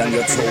stay on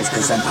your toes,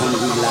 cause I'm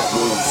hungry like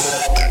wolves.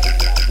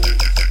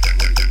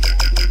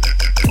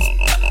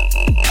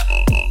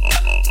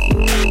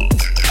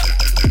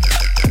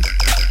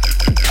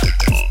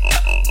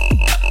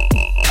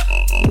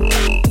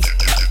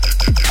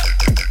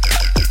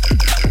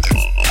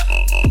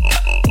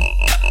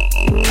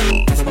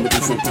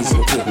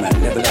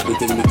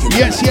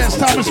 Yes, yes,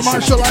 Thomas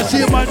Marshall, I see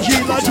him on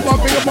G. Launch him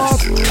up, big him up.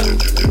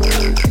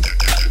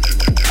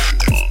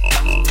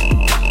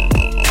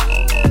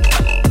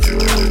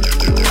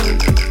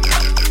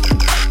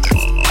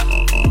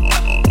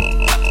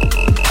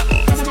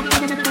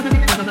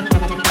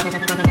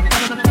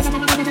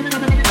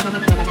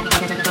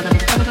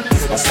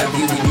 I'll stab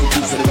you in your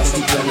boots for the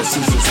rusty brother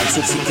seasons. I'm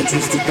so sick and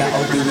twisted that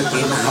I'll do it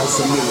in the house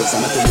of mirrors.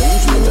 I'm at the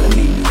range, nigga, I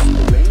mean.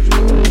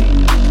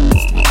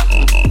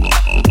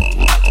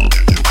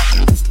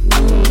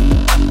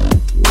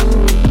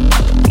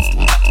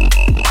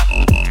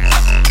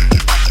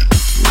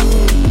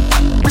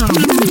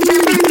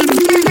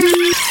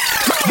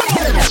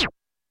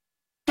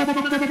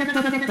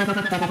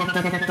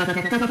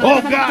 Oh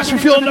gosh, we're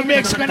feeling the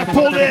mix, gonna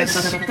pull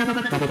this.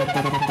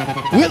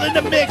 We're in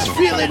the mix,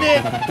 feeling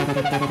it.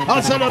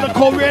 Outside of the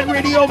Cold Red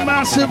Radio,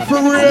 massive for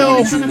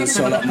real.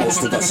 Like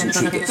most of us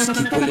intriguers.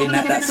 Keep pulling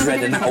at that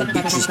thread and that old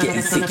bitch is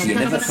getting thicker. You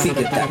never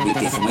figured that we'd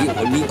get from your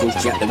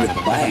illegals, Jack the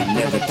Ripper. I ain't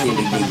never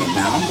killing women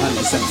now, I'm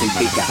hunting something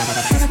bigger.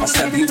 I'll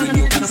stab you in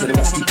your boots for the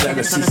rusty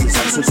Clara seasons.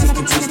 I'm so sick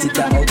and twisted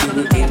that I'll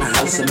do it in a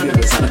house of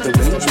mirrors. I'm at the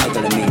range,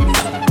 nigga, I mean.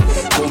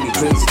 Call me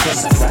crazy,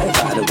 cause I fly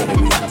by the way they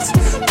react.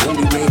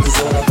 Only way is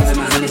all I got in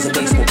my hand is a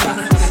baseball bat.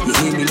 You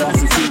hear me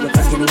laughing through the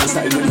back and all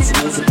started running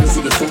towards the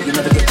pussy. You thought you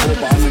never get caught,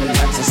 but I'm running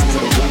access to the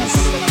rules.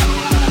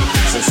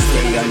 So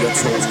stay on your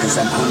toes, cause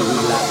I'm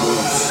hungry like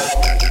wolves.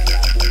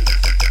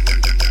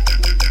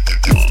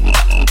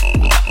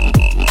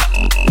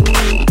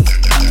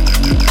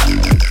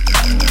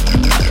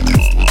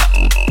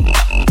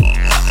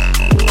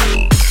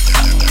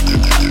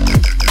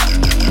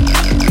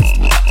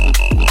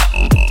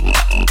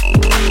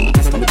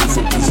 I'm a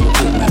different piece of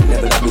equipment,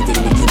 never let me think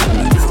we can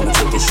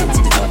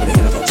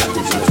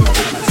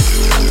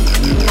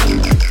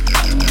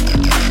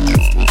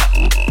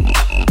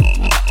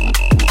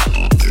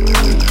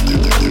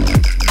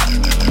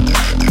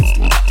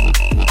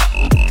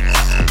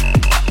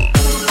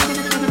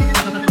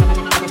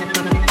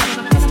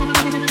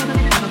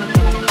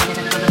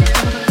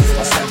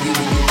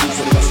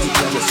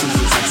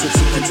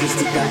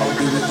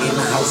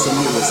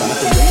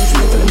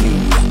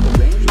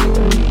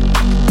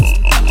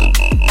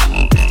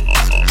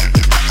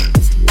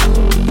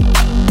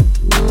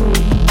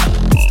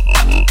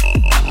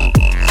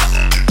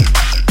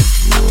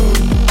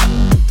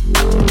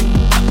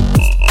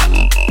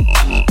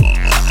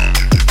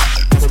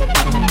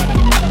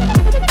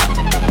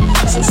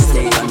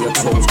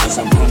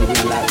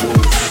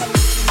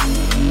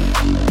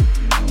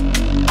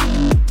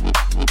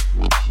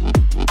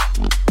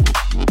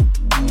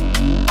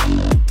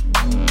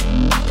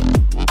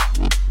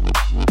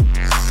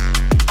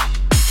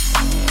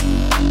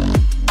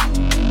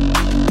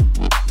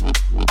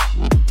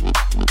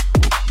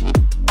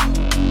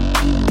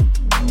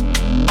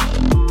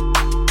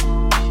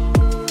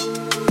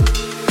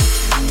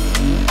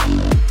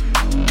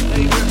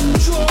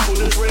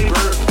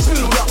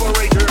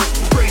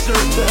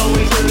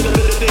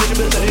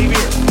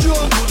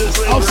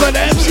outside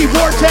the MC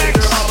Vortex.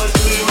 I'm a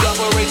smooth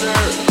operator,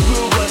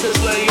 move like a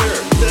slayer.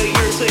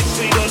 Slayer 6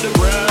 feet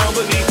underground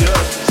beneath ya.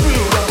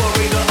 Smooth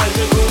operator, I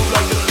can move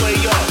like a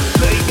slayer.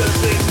 Slayer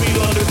 6 feet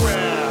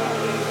underground.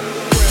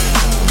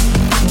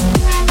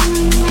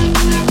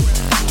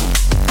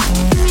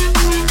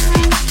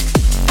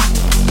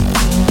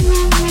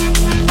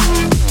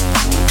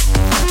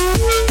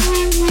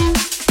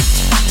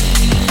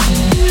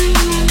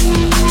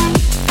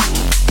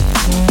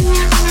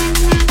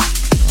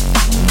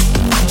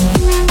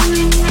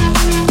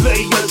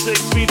 Slayer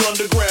 6 feet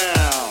underground.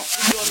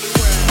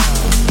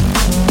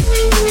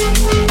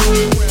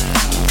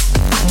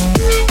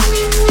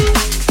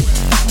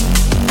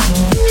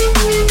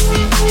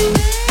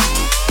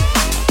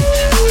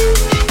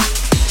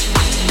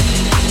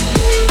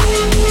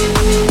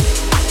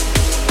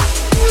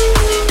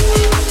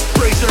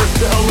 Racer,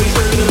 the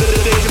hellraiser, the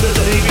dangerous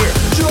behavior.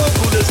 Drug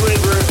food is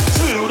labor.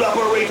 Smooth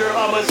operator,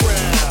 I'm a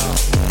ground.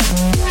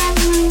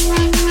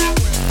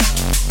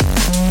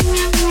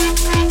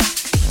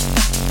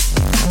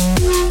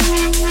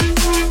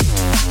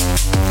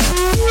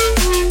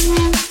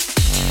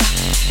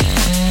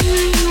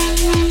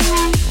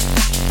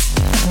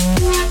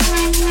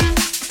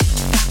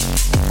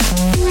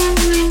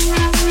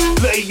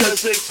 Layer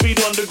 6 feet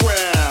underground.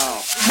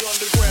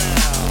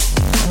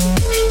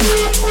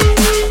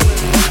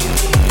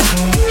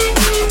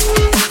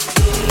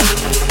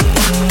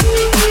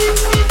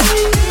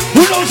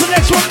 Who knows the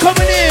next one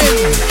coming in?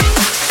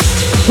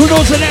 Who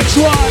knows the next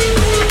one?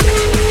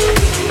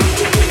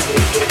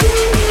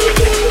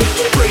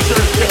 Racer,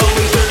 the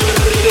hellraiser,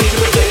 the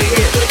dangerous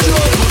behavior.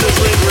 Drug food is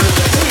labor.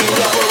 Smooth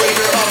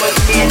operator, I'm a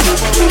smooth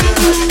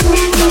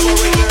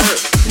operator.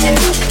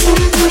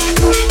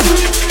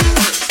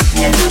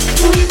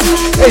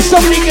 Hey,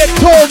 somebody get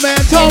told, man.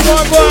 Tell them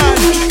what one.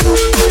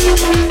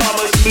 I'm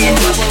a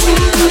smooth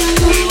operator,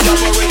 smooth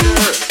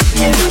operator.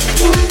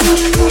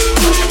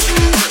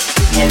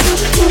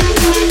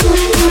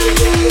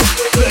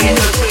 Layer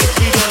 6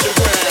 feet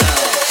underground.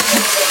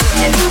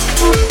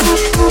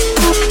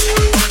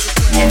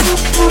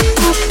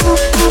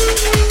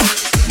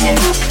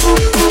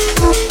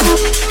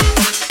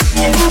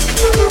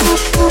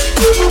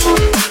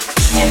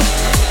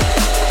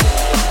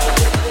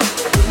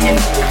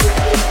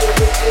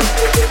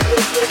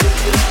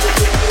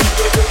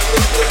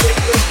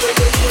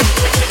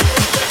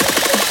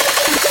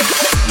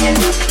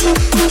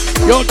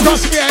 Yo,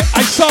 trust me,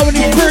 I saw when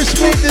he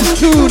first made this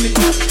tune.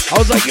 I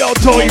was like, yo,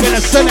 Toe, you're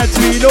gonna send that to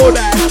me, you know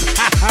that.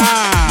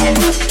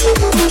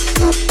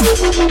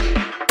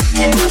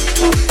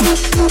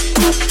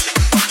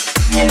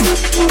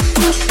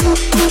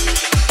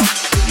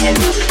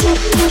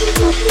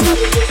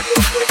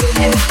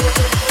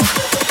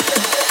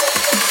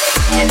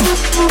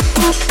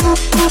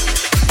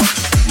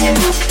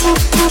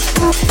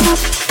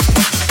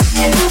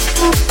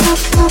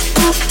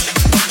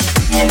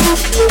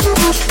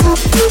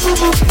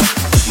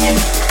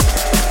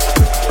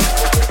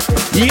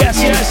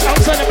 Yes, yes,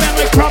 outside the band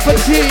like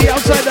Property,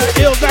 outside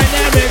the ill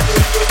dynamic,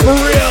 for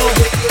real.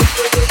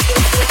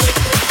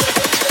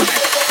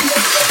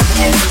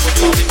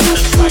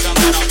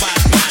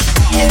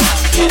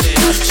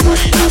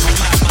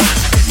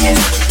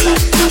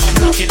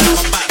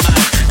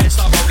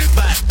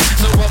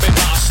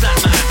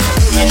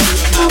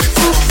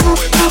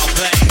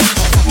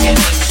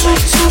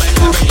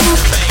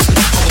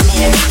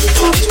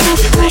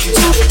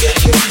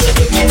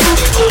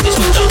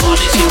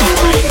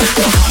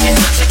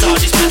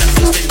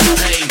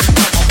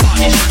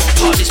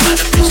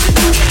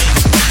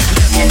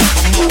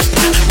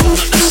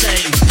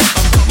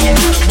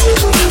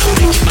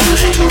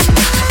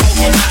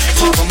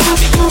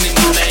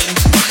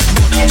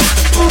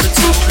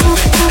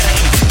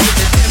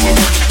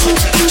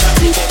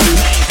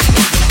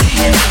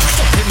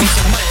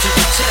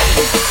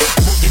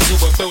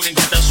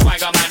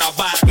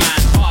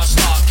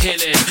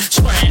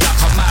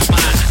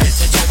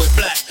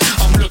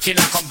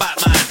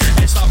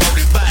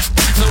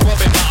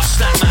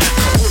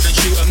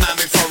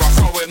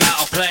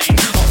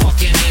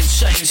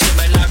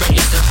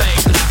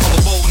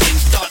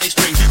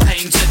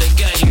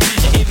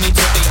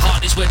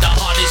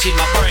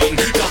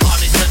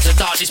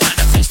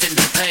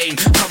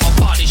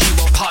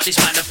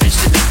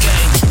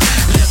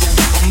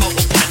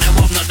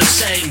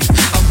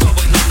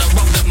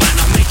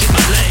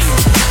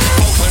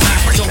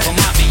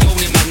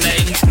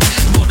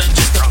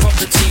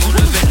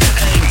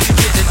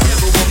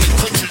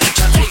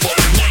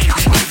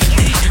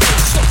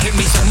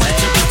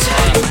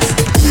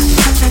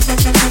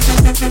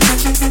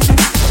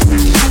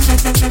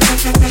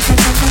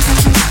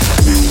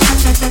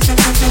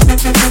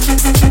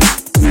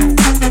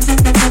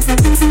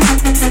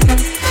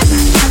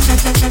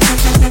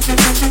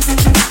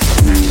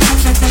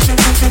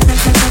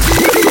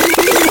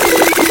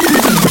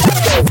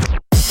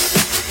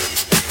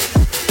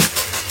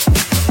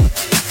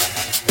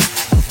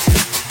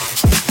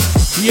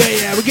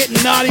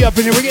 Naughty up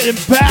in here, we're getting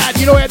bad.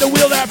 You know, I had to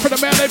wheel that for the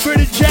man that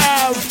British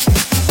Jab.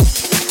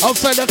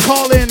 Outside the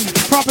call-in,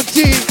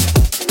 Property.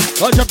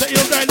 Watch up the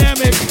ill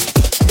dynamic.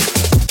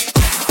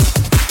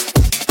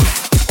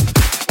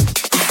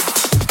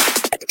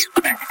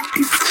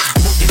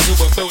 Into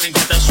a building,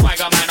 got the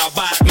swagger man, a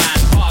Batman.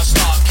 Bars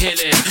start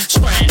killing,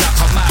 spraying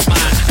like a madman.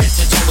 Head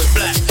to toe with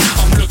black,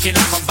 I'm looking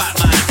like I'm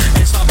Batman.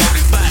 It's not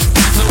holding back,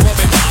 no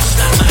Robin, but I'm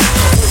Statman.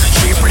 Wouldn't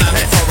shoot a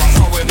rabbit for a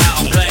poem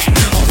out of plane.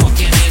 I'm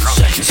fucking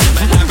insane,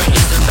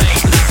 similarities to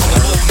fame. I'm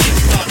a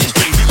warning, darkness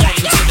brings pain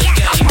to the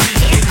game. If we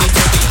don't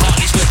be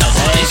hardest with the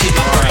hardest in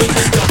my brain.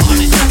 The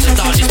hardest and the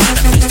darkest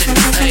manifesting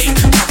the pain.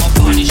 Come on,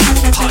 punish you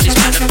on hardest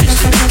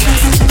manifesting the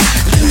game.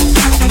 Level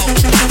up, I'm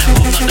multiplying,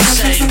 I'm not the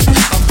same.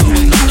 I'm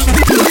going on the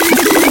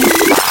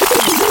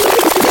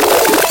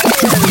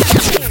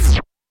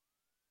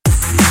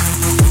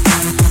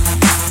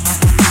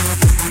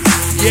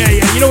Yeah,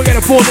 you know we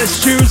gotta pull this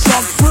tune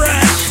some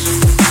fresh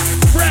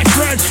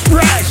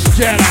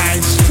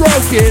Jedi.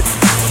 Stroke it.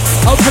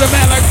 Out to the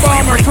man like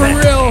Bomber, for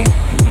real.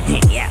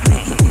 Yeah,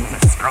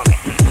 stroke it.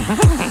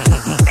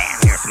 Damn,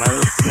 you're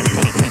smooth.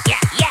 Yeah,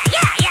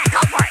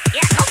 go for it.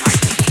 Yeah, go for it.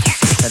 Yeah.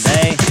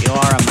 Today, you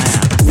are a man.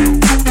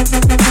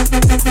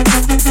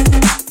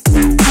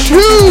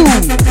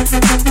 Tune!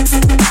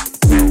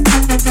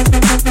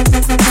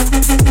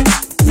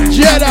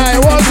 Jedi,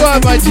 walk on,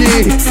 my G.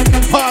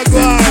 Walk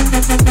on.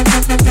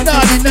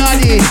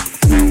 Naughty.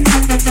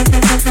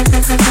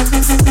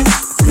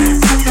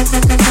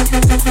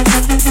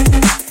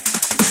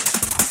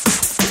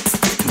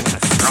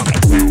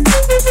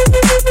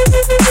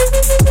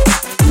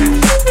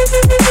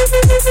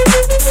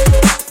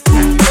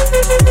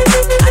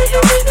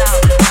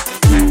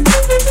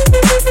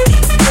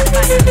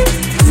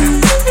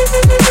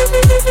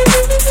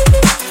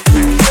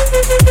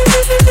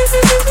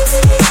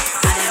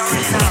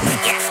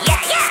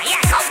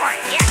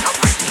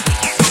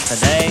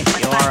 Today,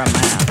 you are a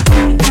man.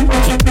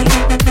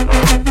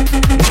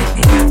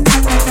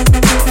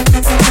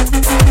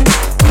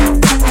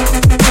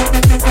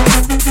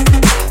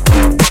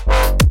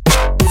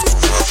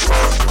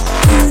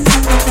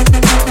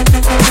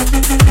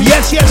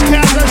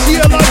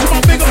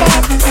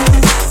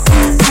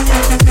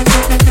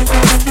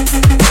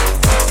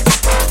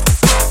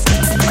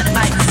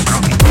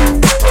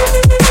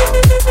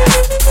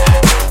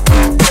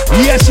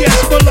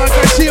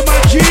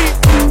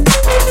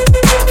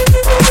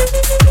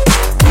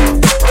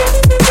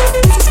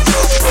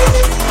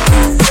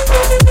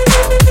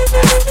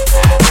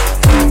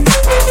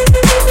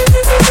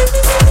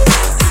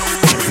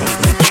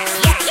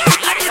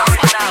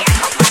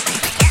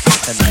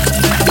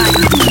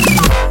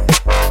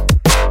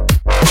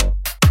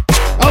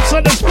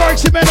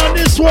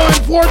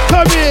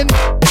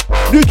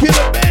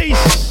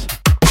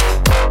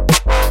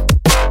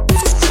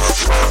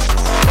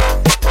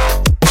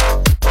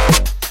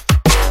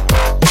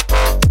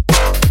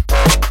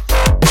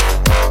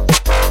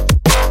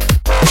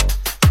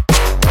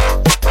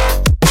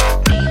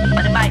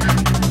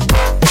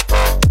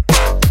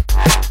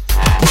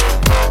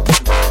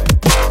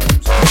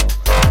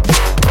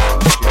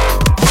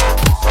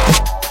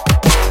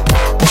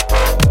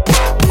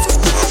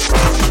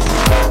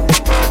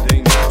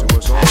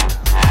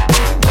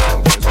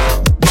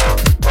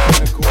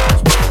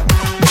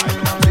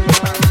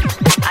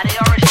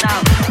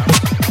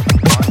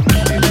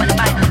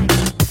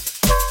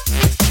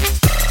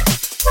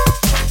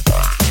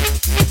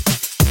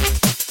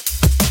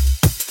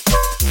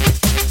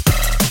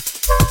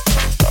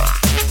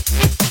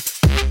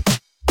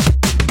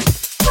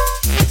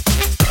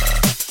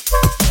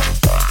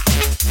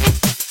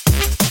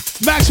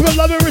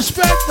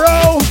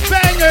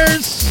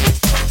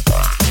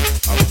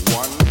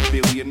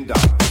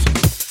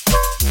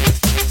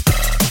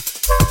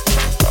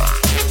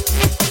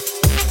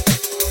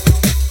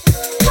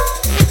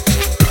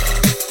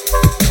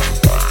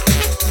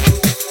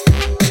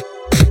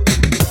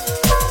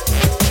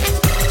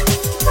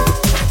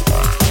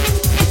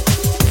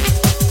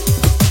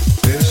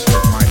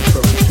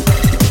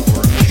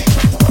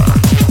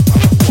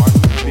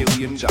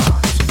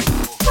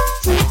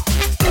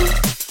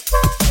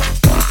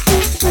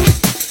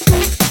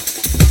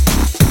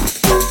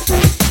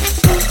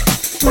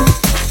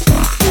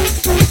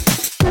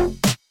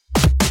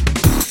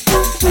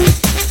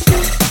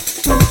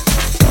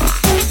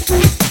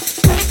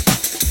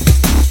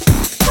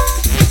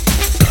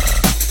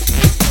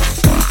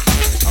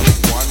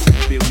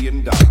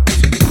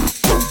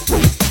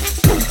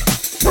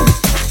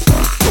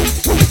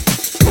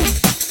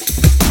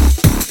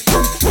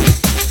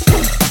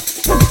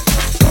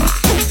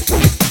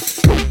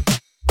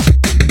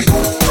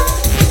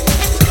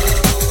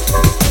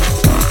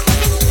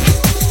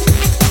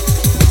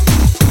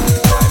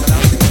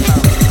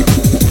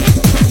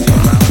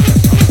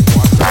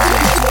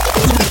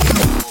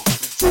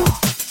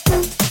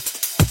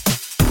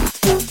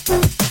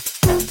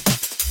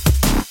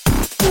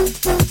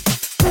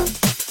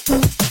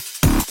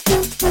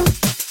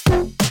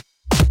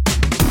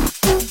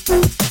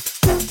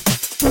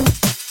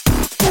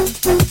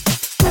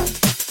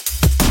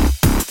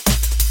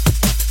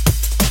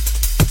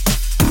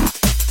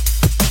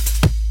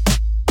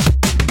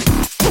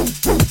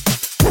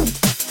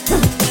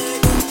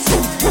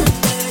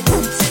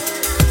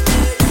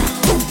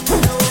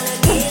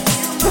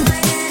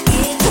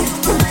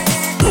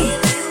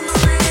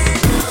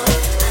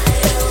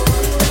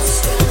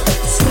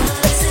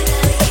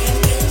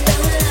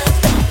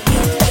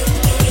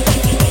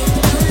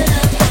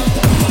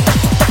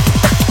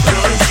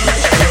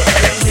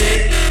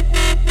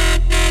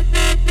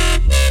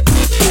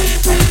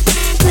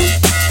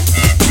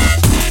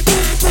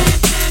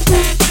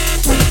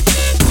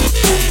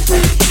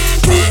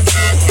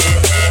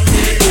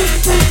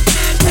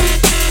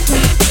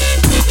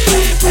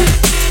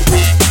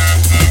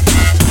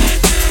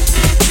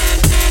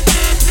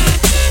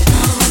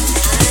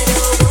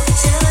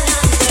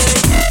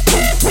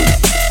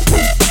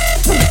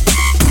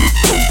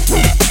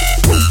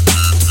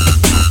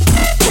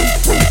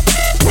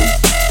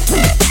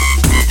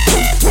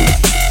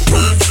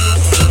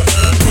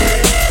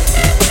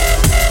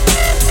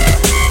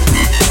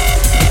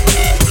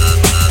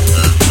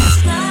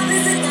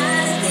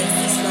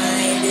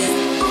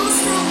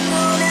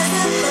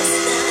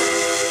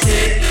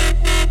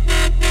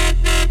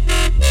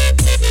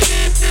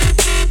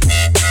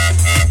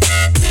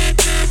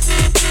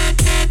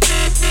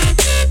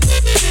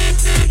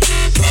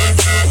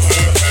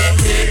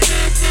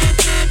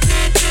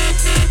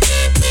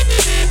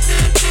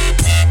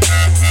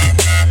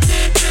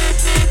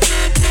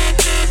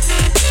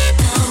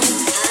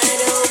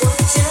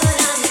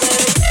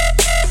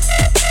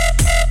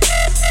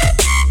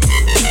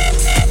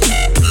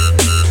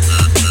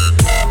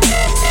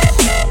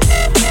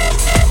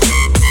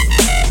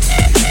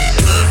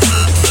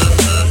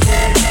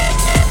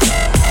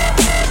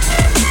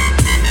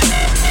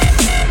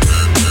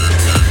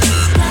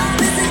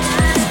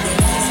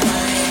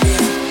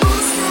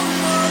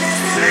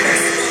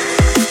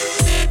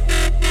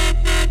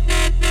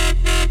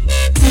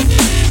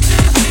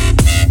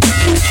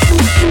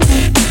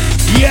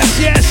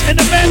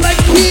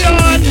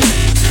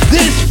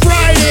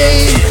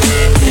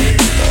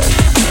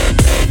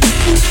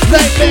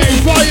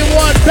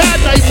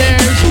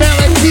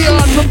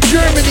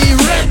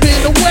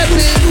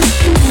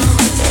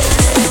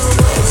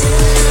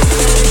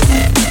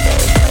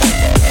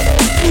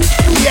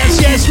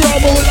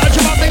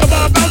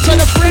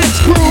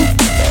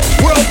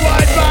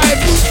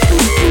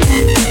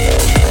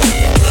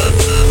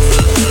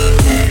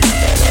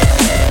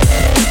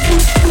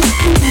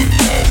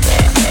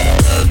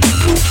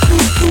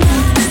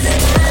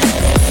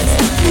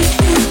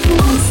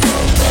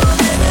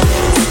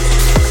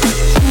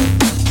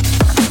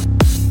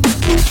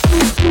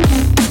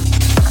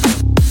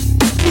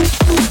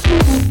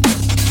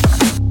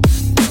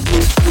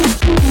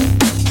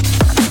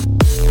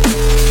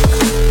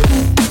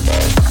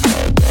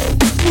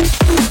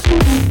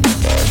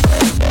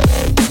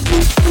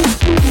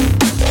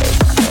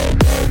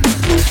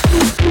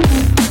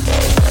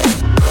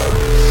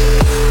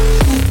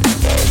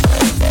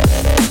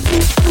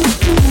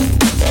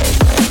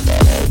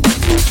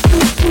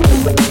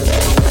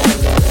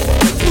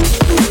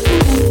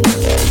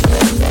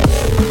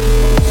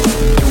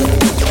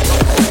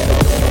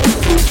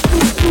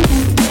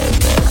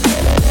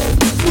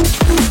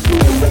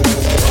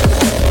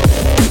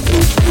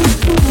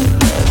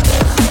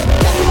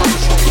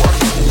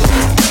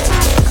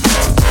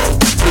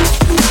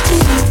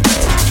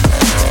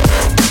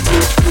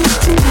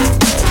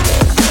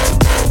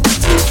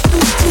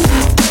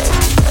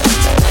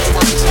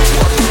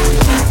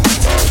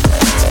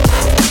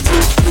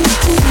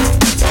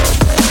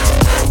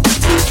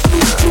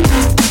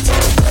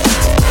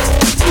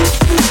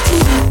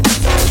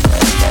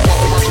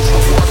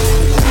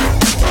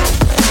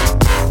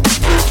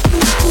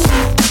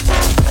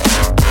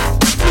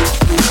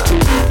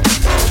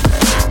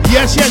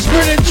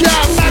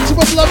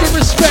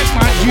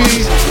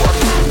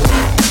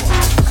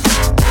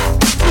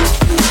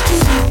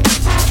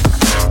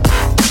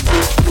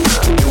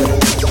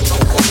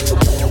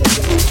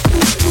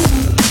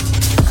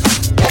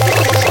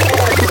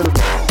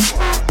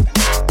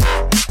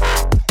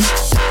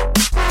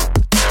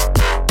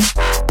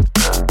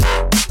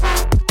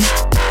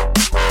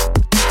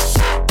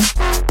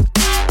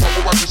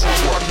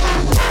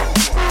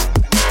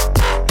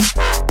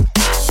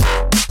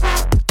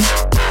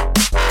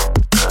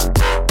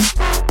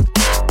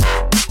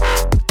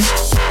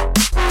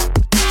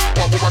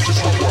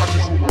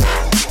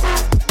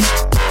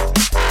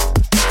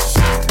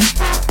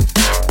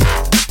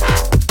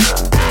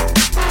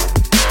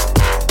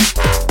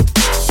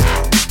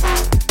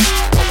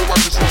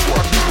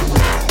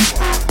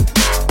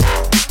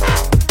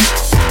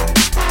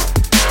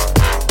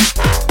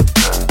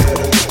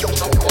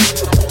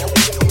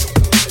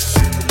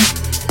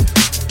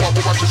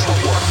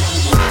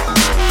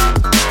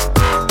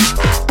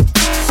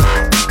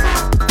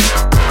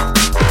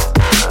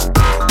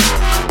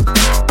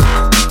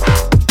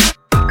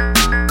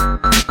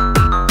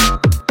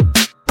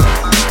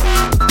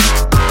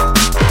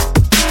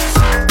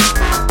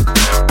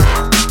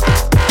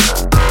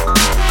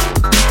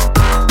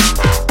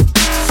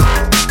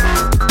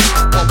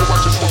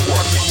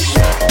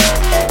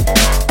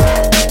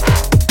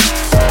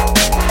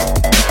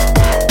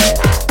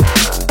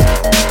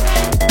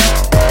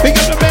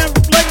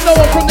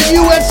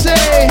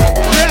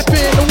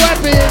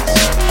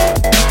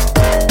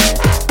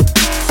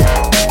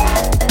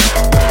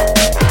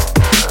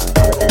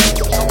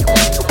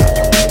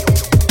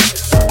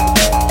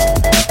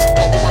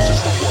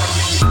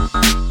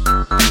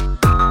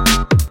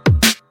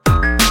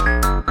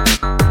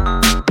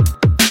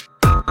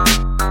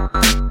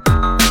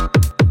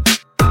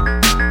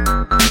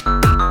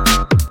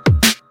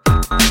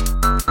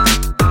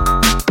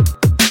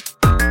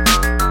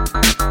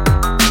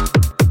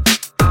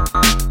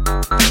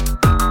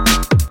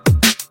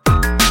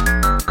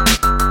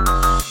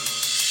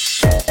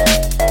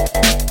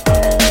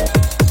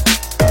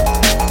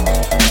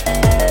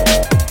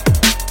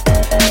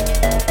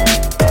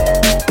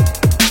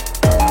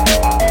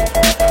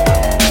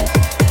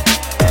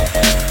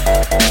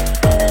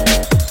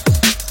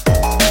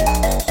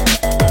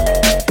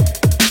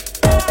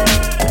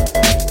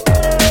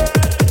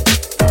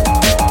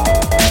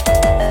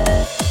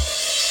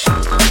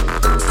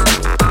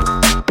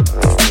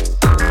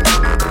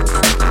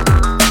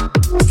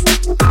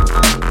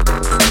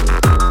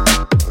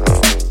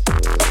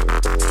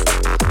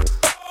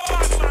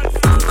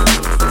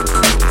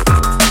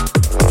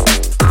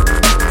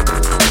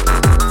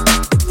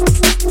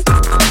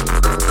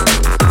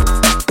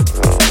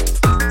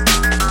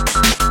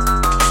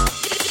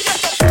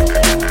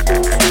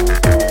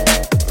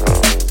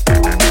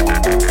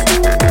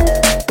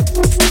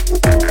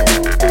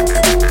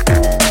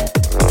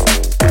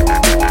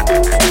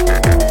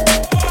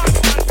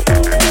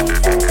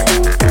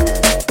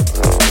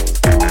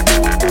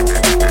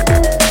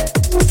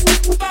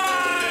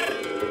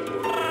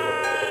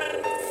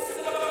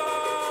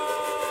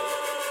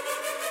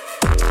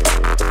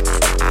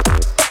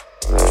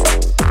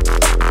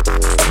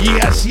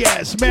 Yes,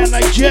 yes, man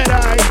like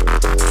Jedi.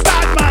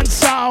 Batman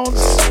sounds.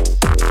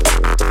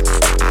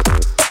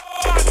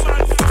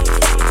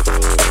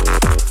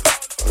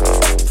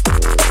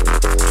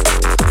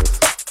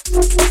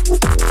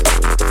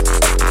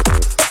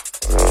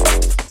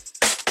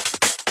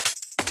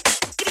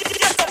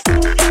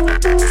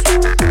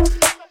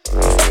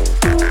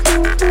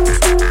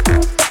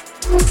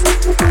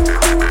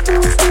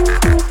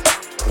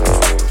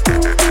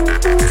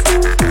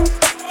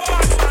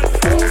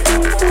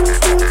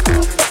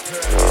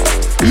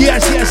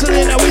 Yes, yes,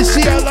 Elena, we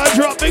see a lot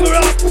dropping her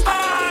up.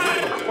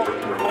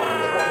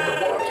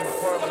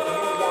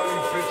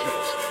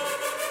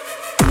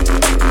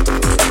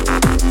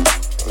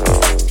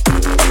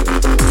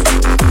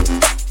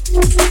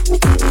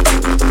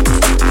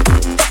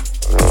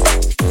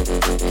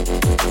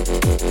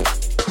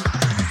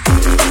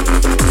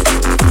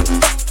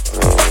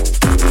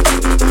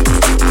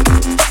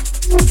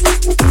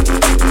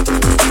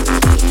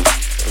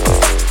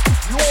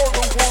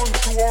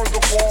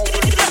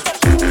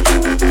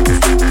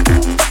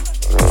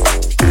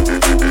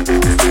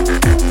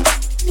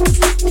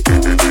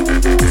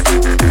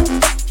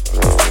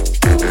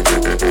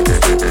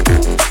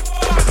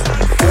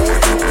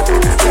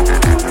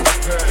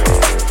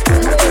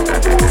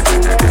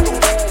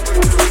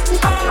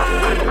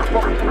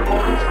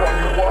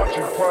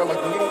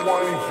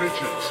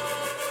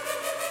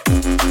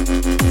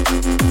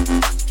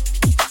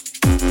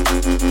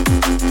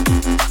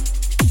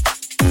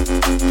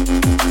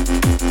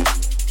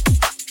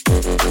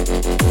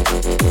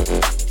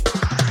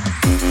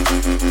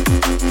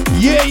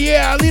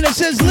 Yeah, Alina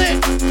says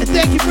lit. And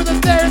thank you for the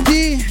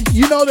therapy.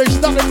 You know there's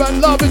nothing but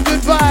love and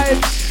good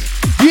vibes.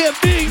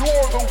 DMB.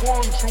 You're the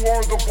ones who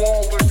are the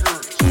ball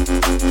lickers.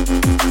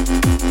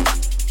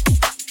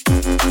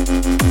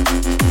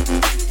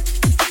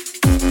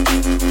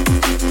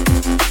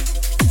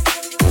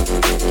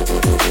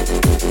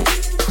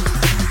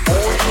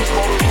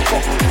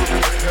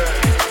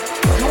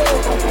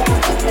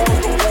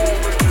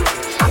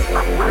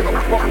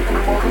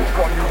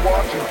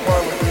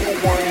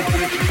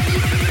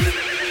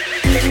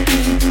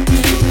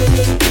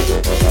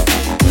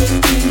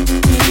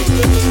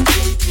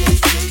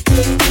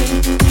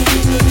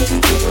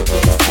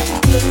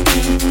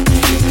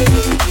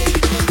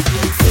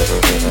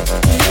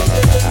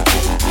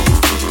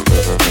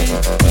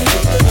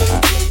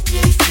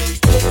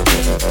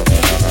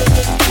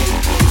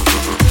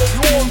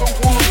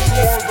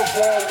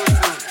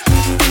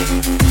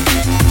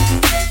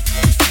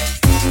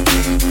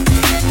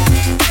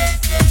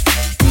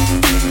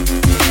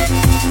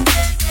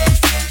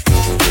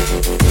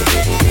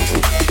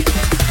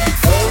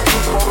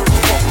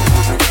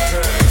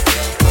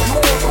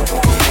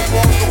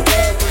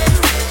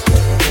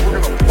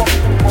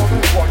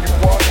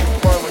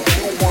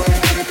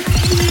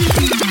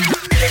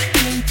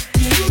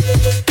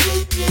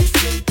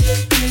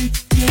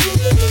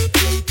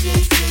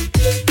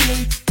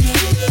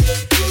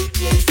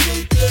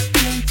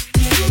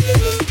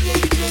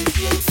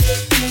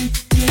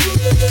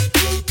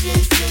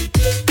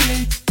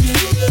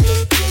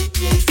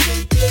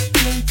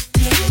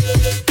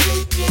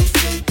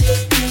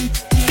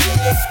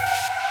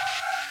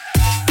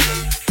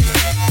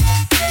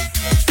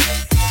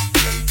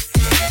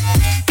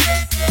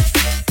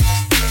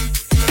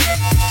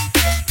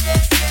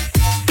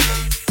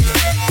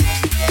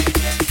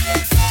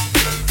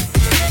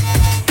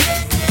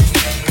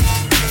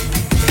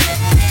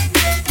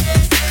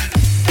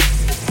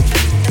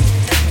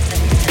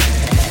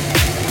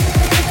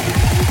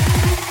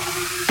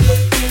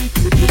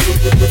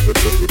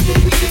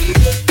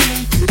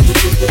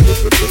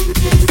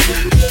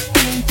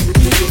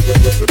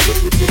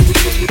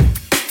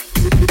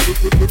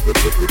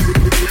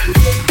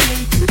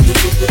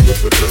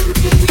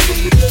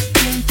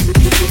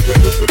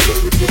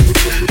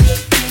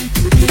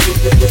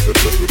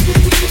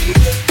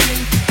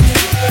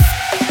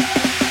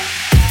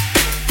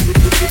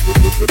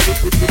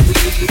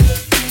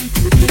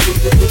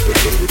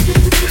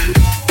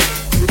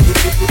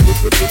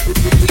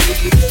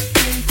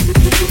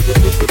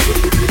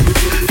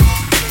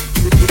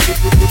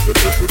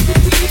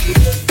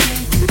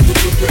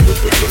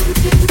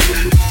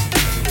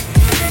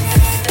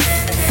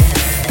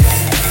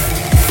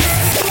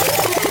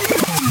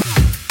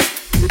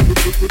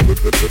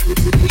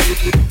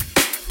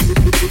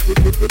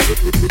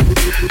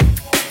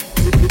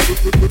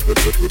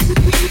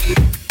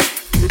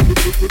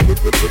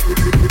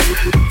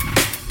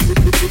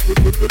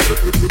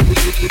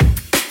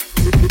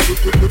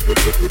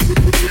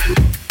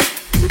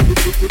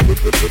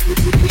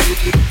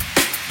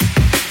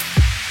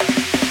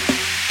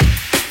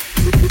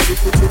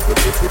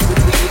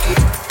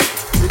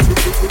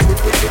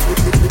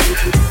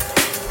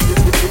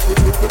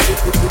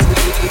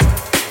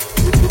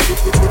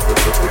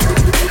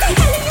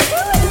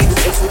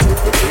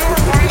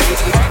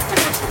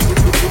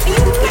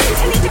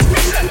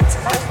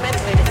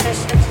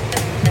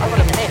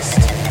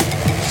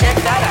 Check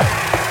that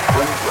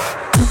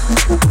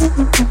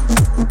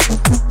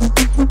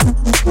out.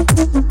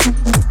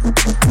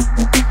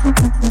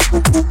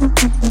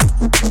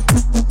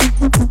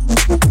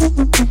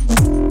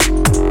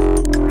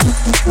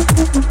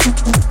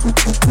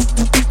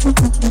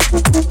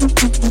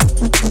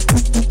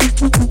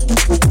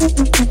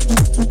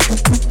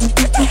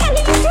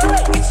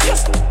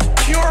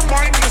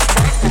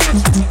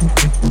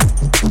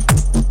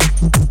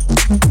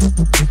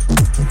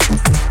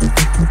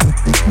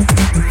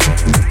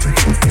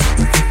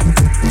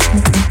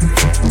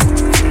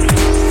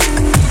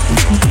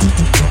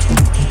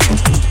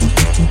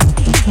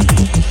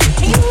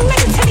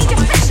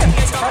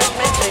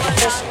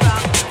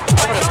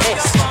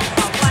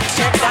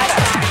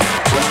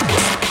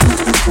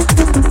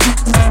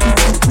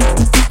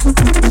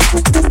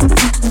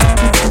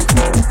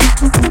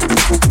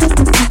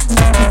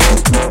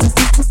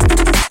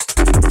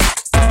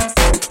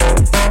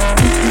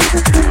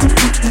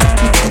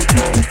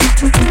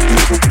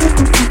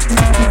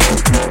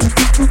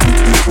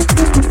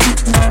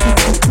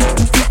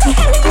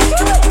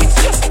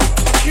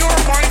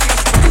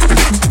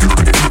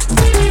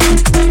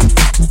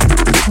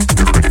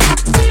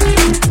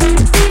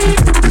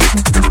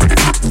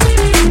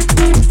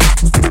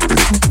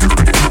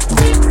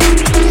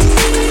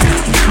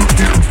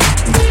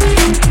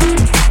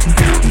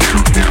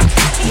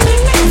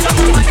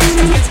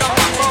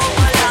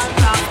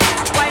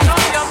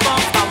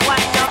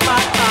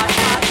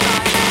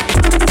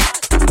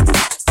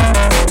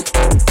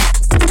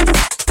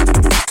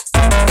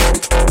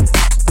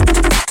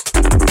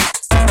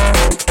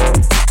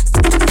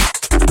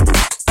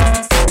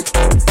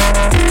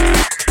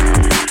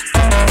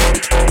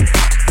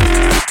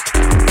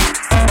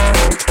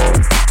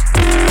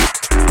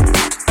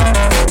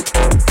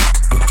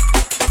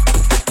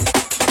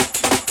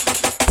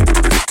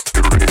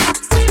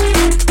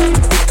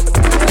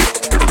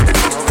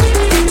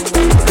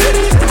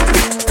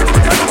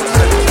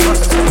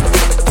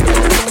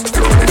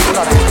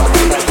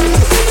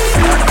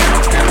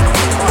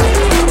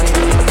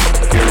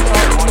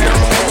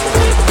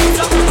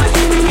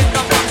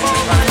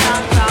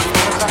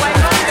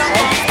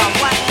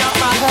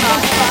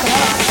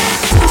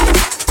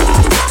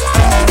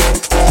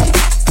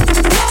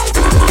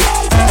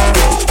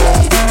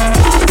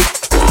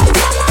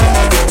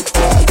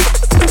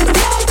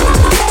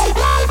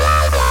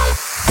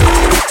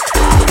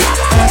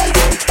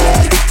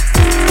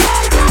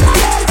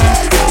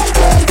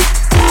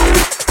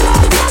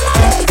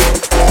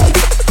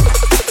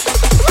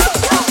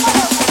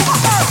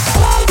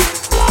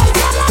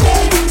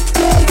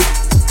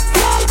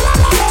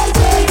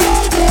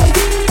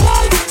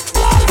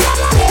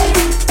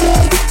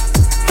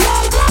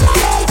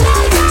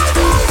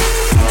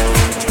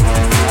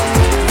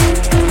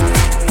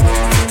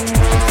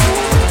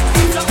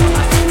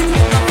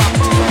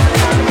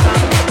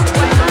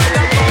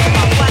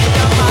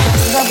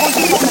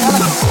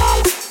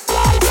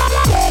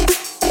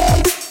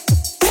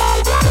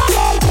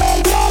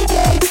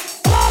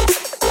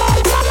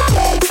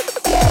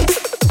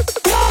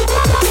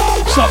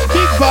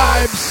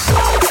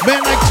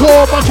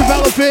 Toll, bunch of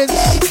elephants.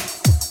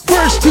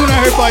 First tune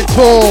I heard by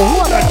Toll.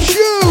 What a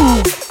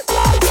tune!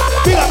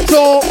 Big up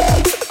Toll.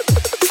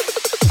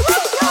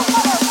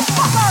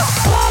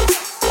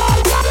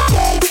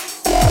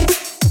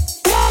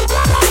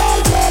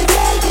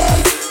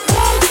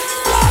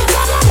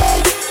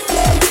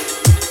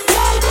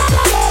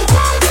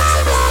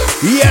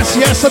 Yes,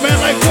 yes, a man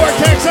like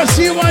Vortex. I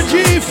see you on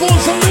G. Full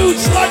salute.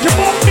 Sludge him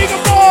up, big him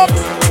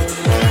up.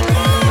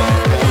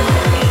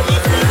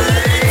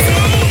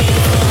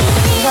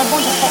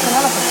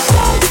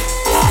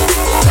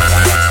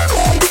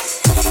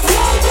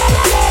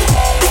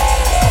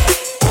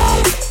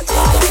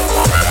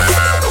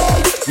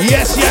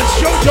 Yes,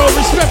 yes, Jojo,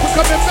 respect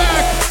for coming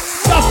back.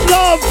 Enough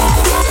love.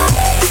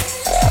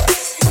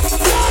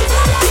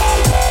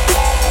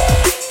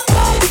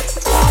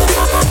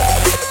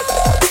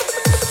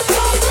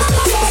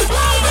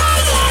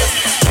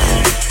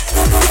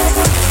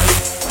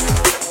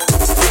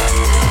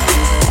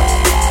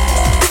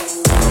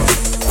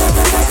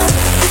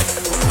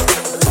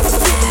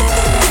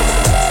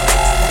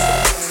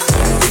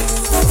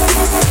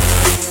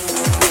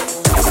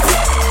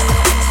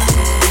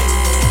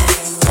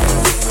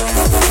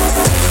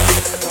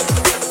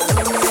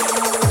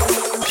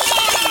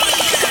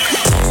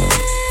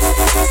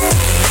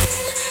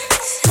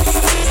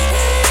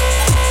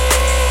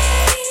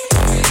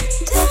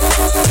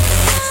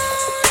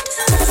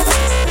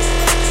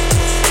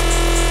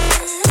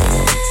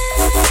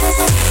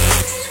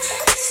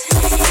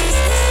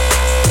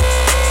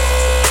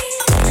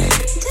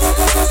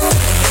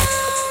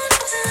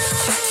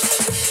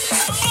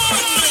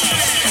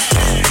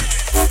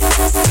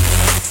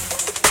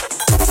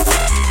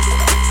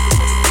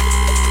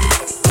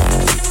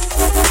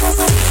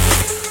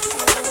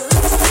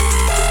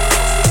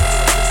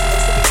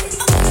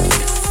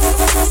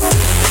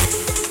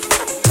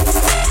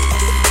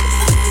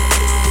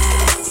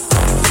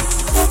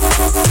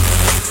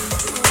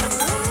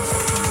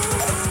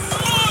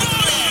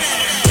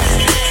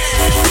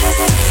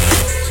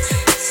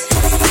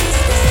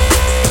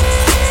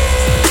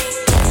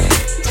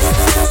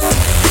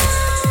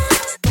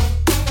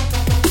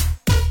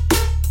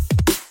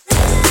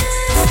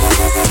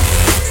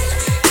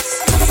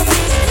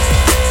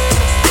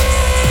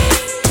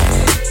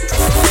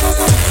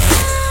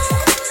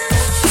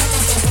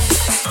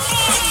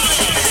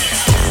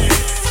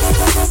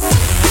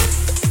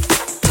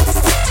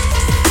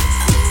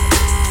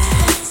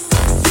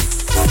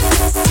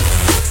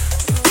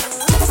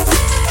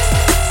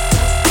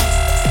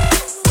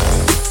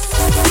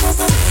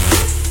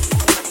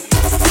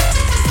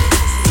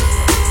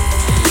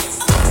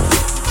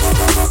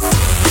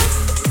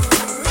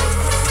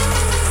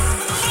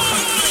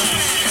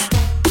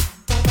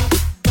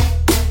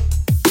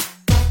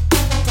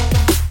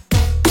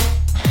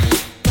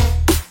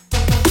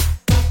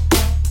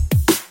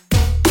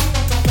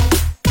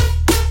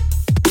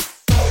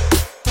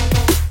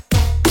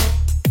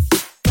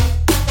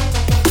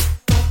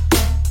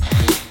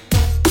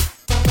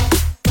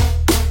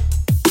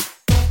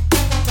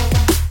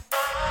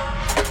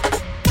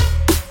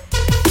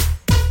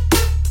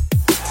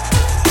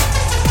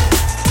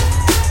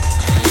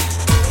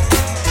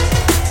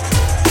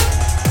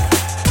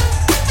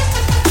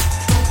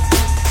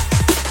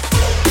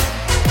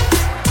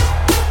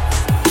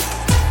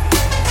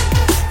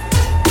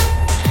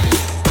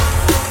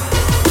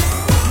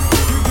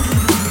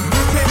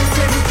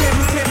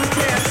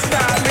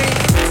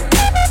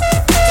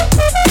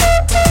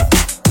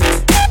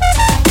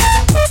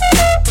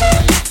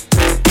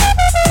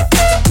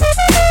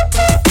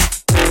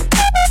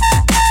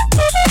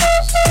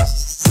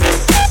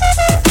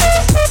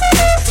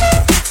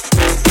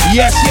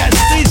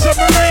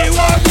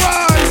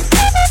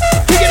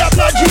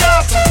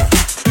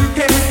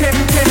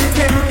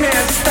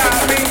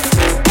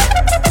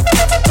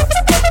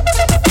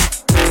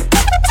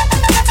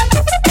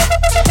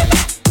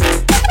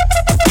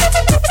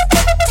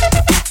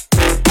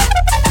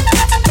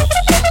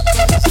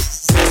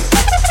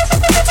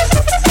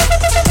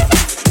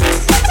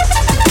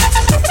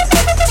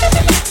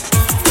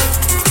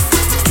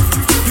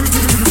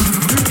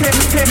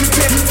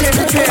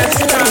 can't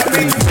stop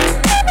me.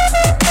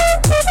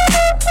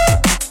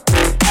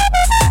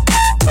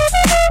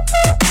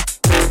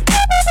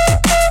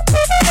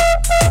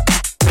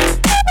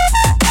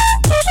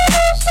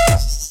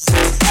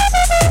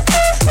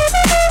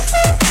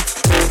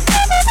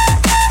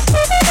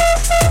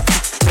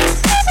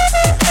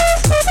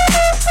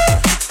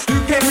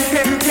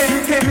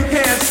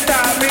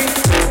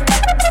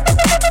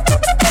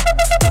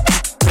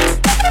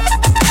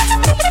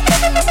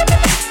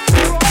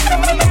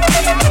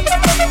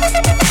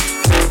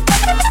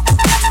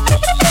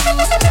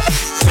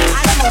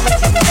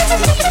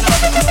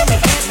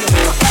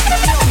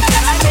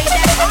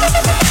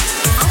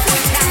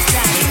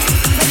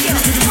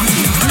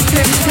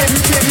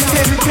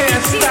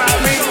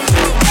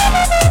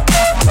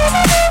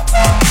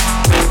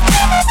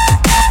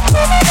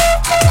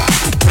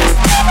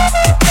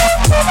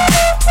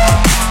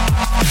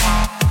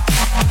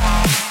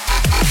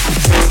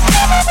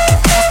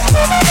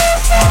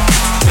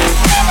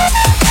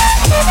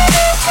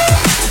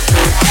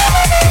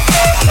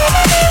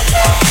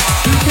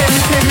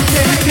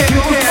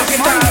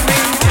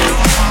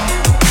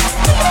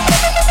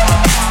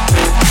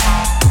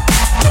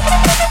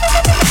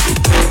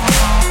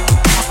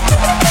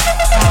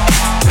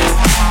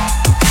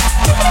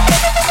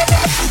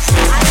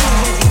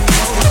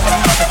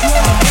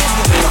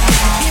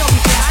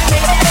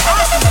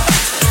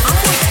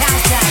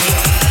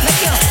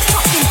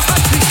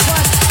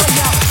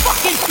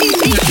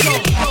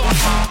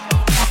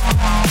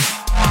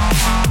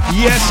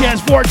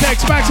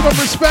 Vortex, maximum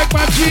respect,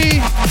 my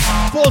G.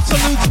 Full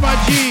salutes, my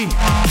G.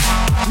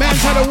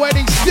 Man's had a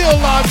wedding, still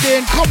logged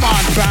in. Come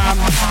on, fam.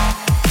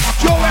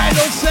 Joe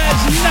Randall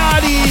says,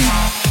 naughty.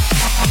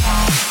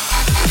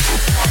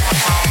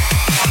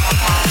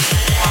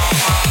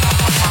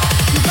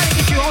 You better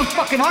get your own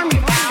fucking army,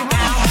 pal.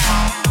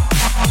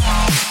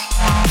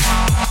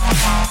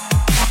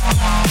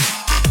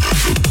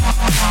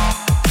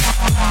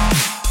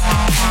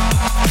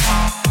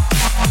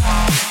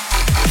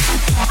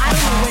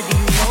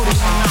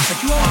 But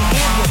you only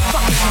have your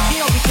fucking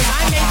casino because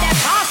I made that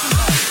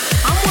possible.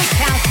 I'm with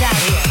counts out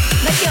here.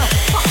 Make your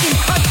fucking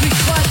country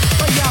club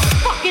for your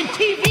fucking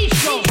TV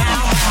show,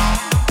 pal.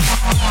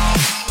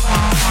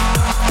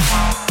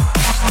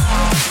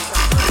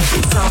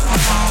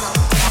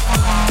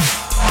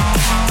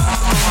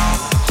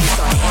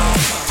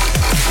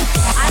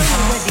 I don't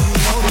know whether you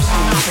noticed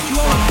or not, but you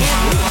only have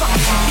your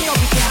fucking casino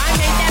because I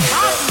made that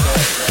possible.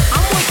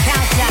 I'm with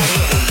counts out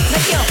here.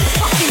 Make your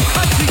fucking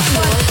country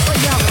club for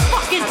your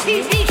fucking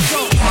TV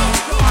show.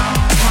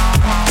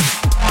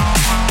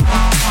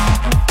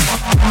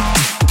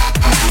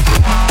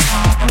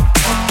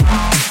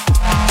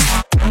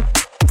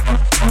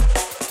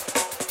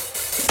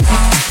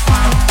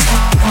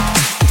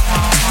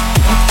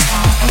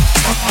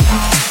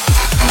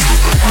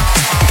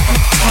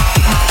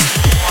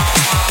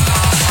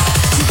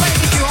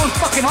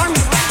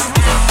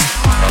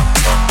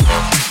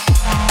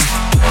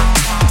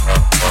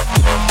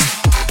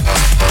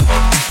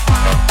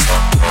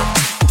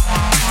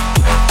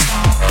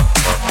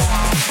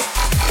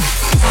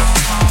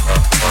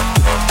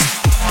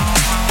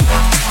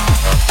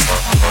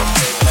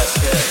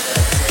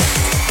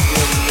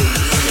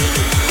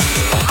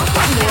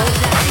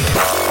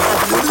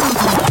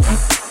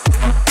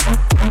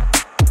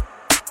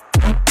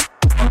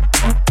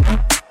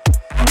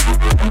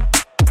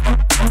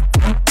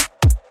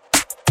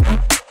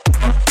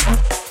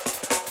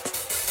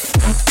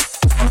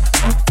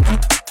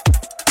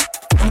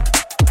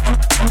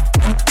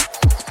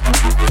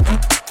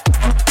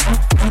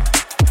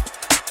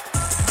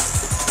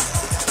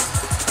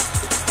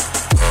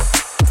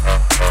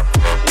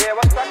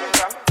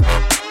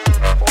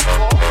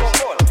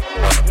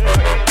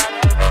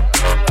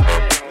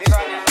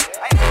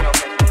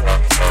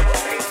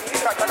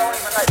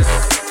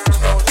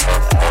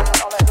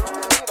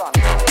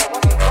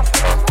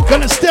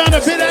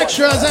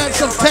 As I had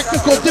some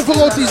technical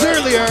difficulties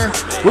earlier,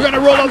 we're gonna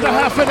roll out to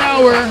half an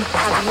hour.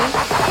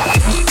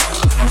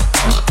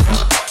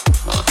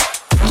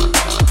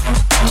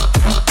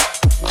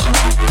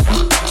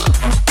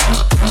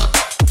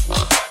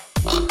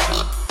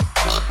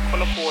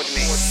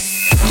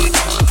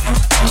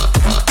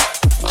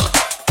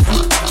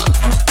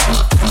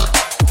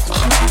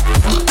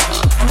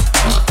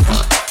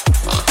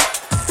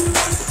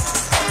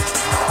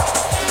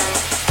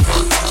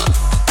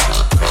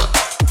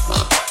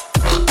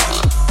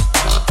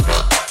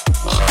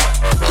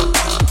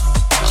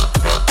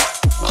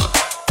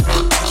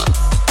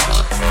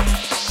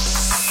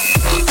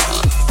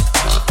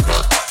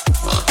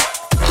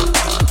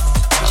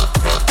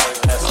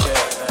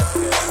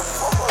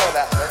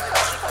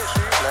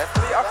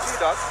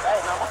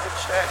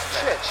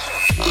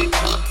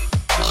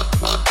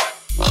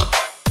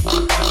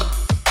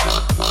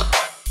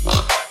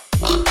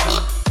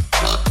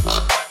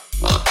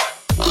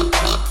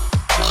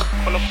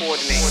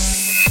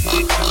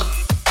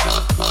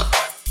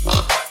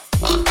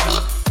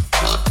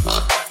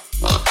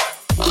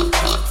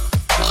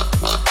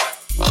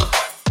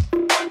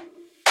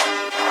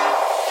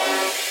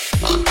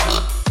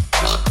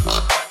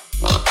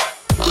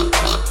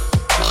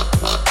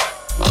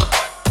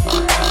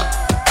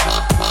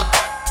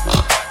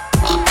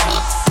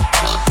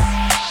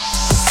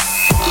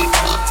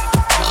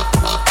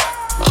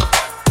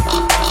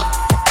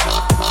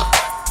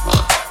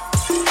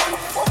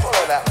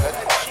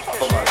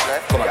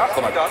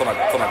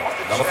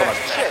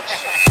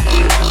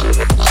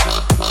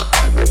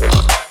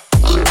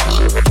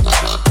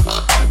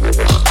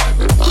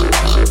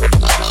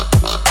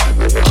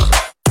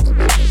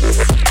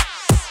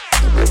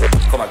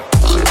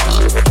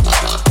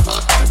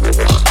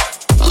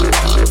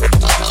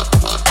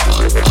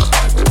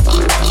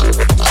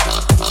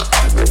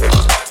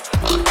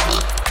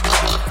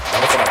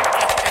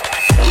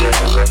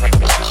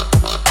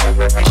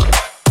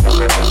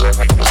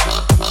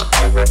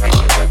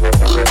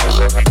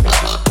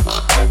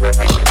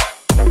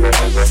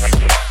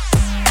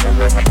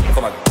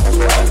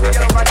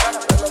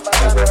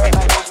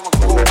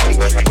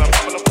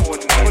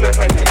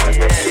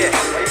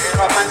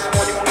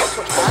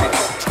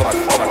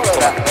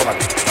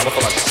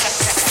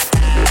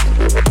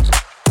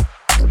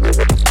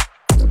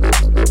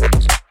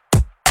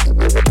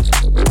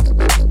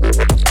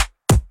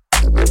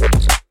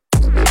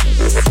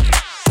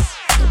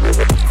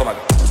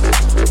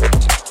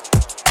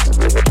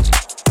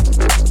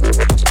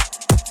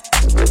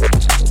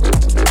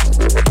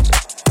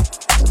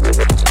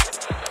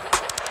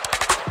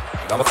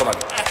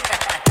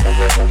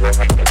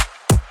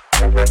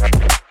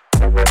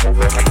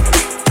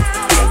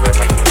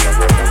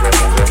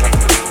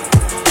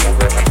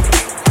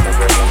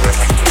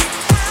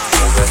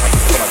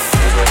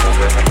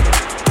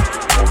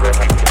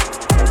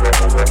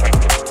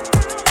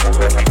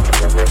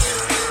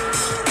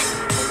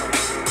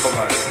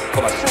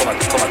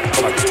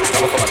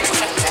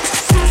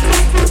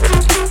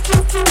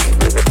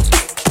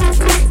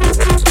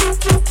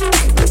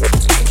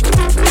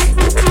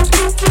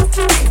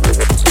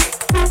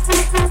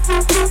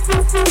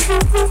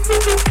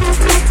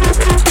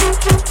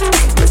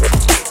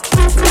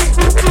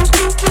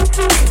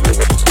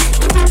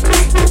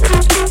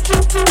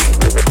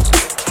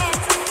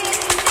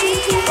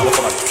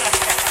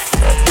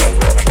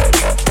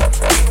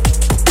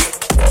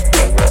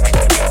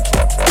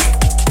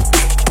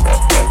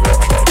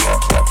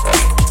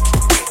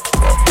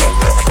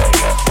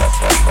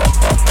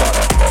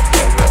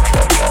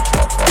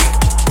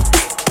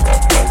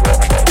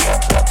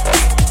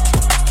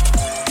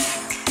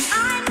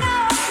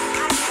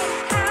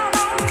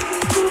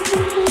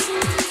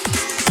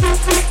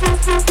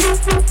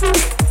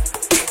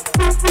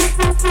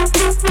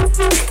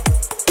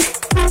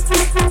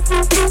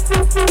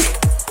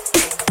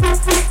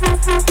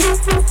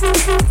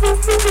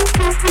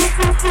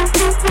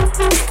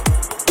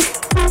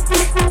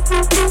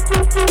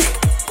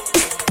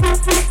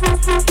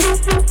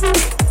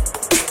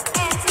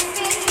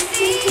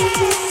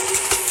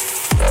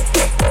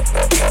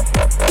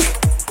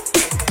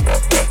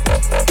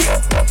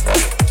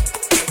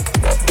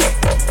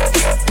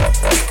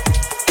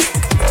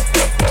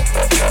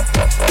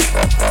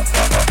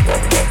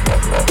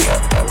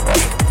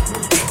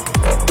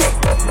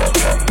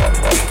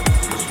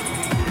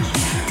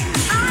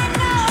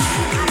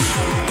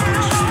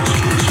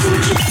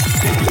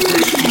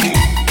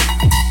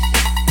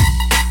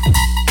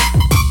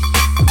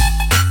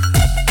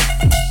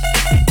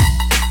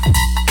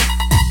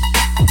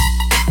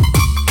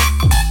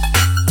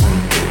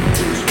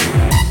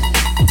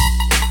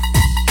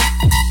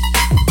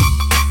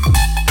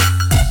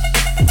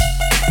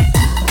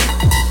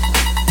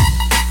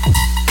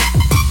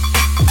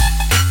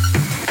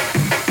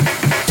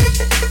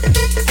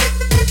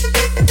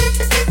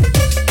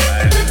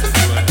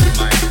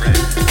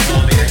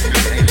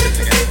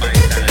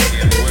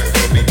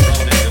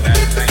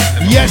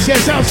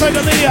 Yes, outside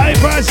the Lady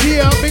Hyper's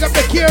here. Big up the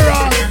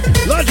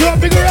Kira. Lord, you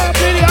up, bigger up,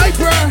 Lady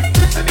Hyper.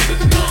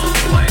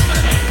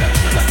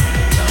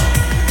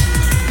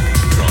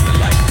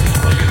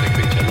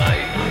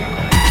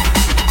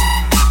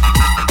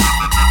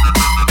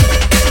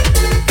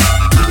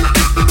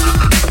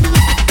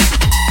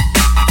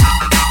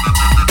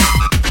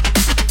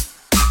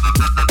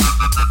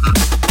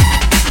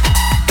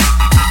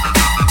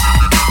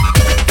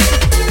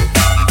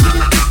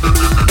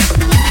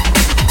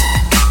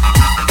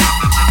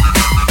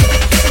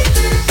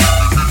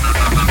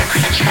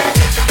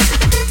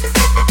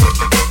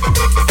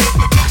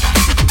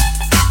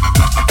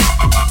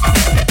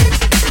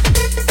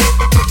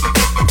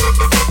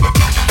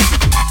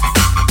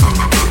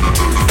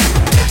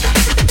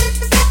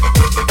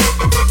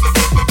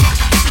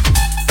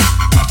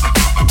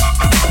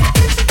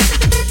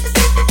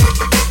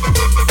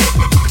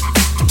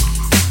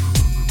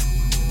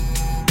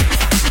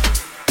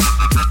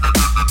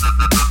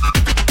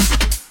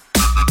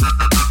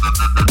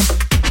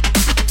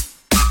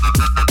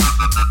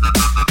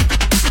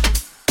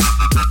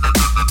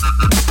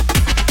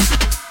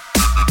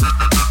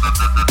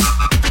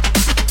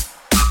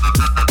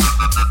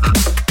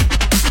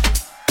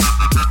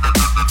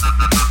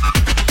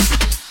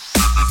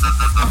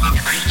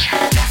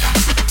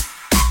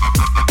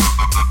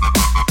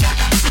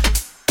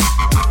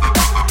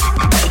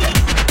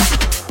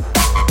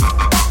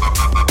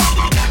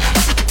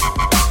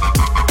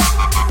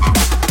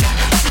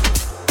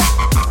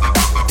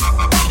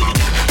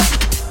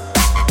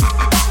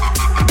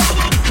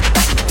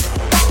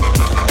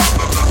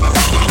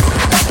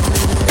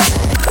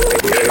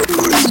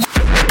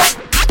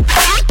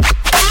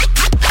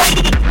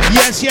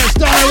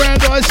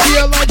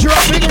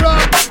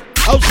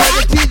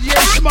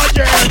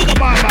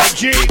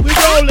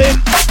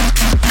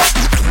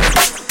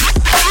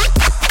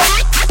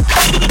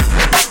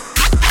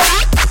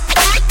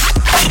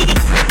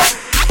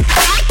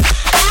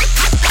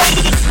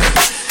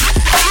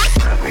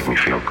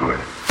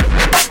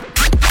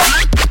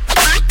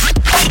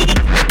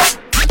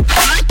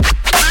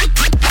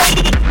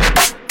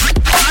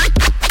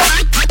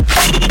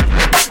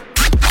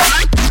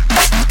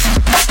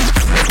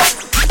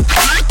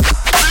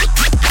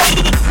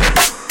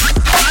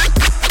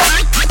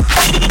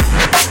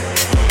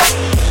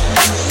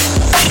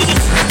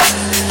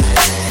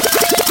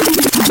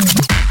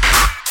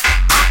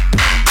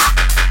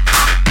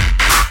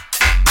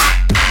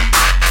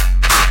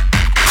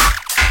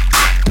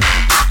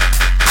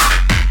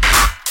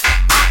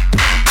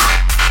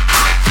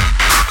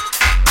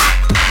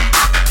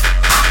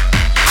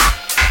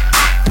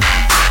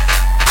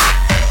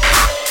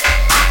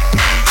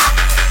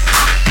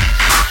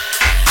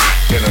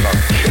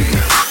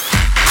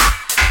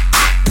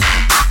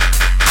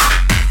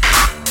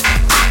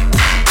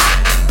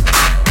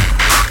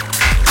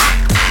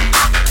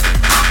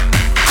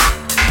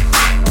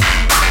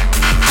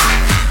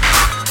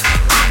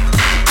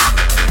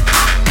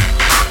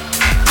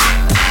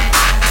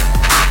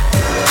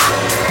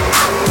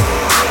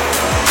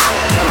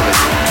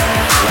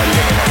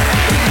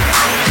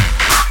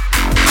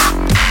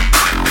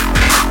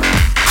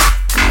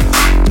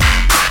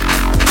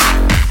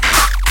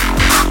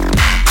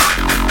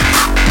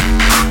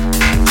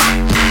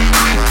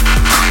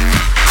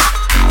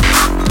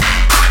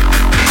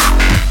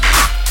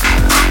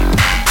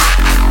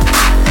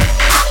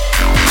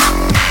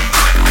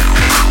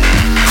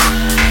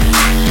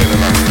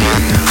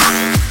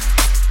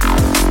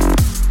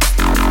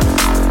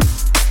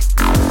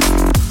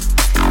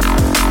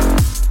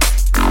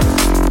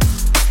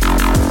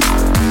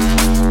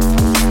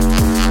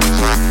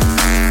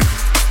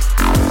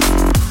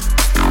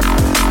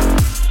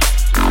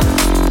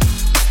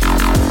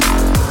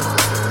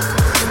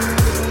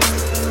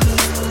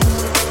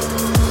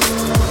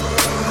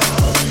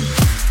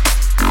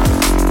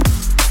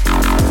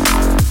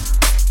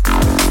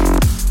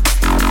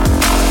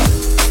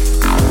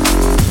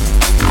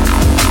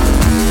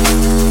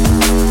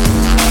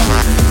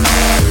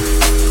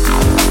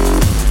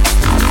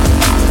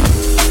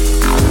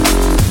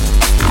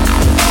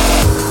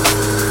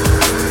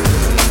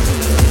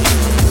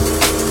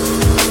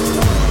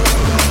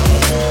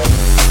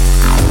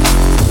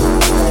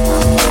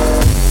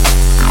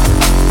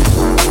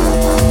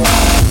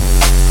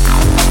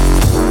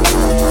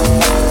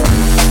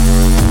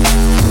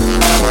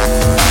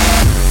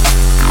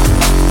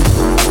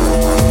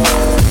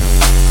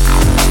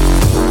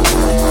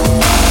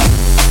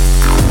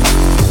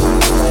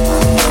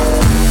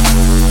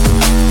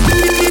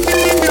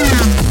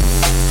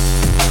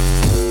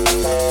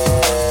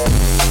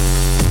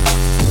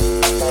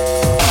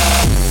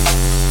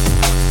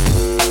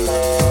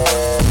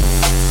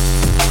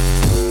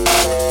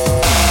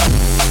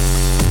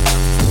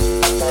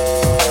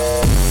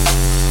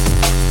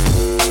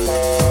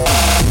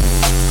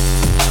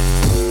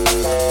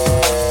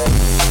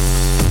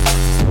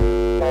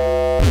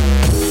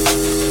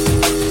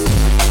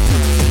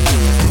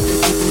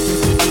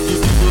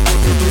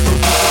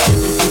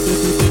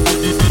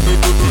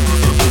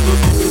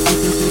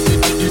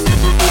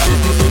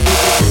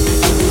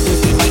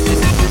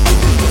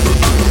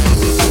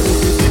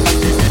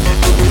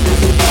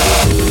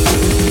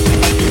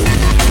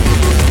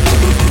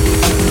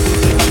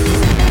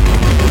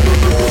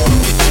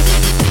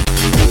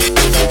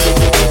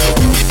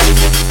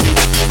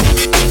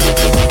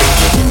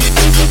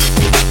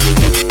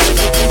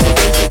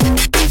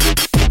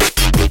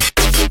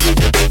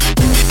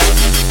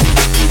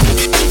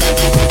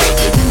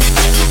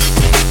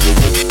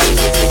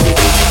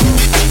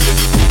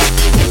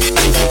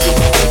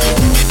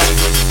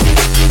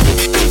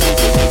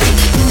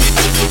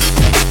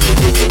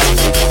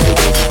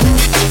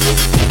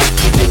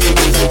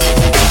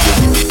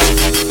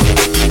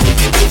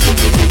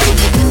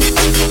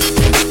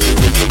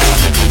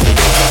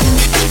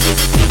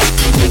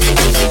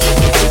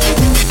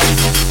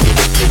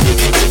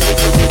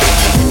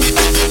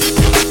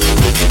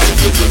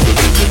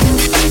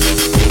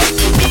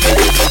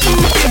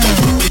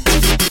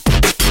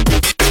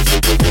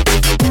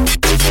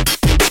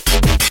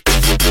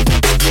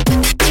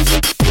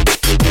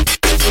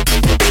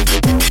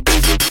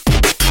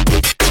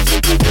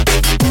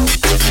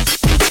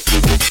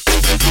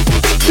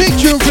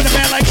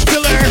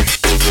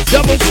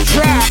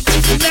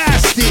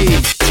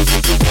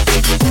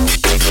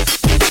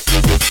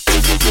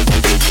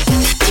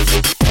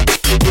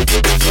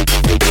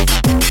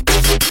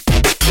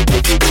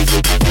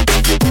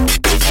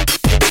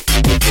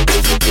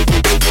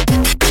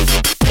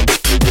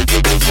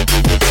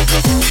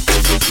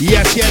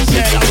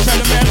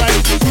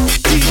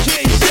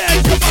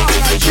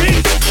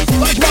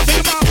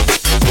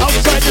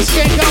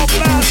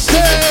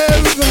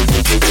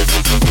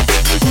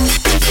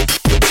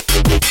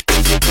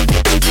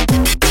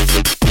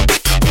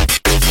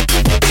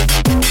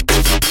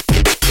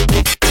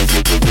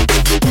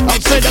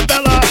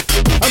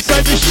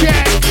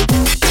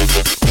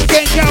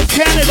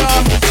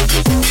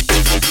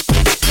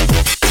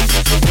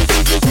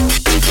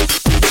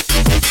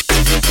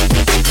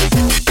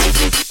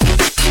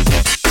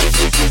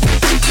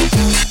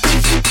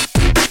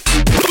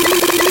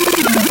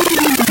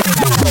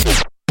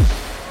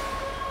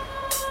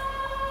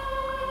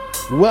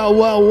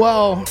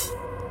 Well.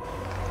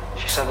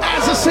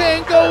 As the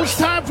saying goes,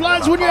 time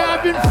flies when you're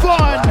having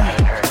fun.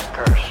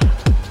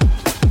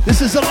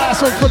 This is the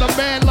last one for the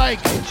man like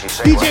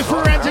DJ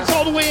Forensics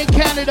all the way in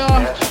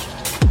Canada.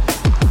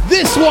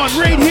 This one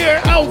right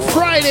here out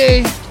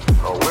Friday.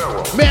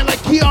 Man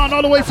like Keon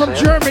all the way from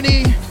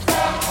Germany.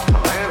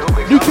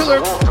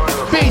 Nuclear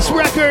Bass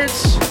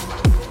Records.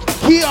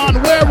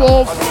 Keon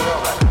Werewolf.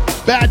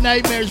 Bad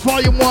Nightmares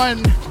Volume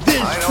 1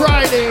 this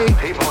Friday.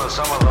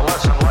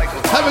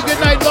 Have a good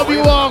night. Love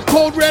you all.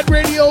 Cold Red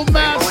Radio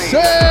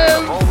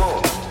Massive.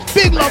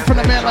 Big love for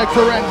the man like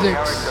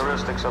Forensics.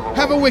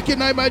 Have a wicked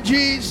night, my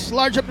G's.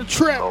 Large up the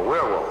trip.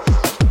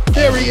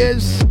 There he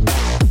is.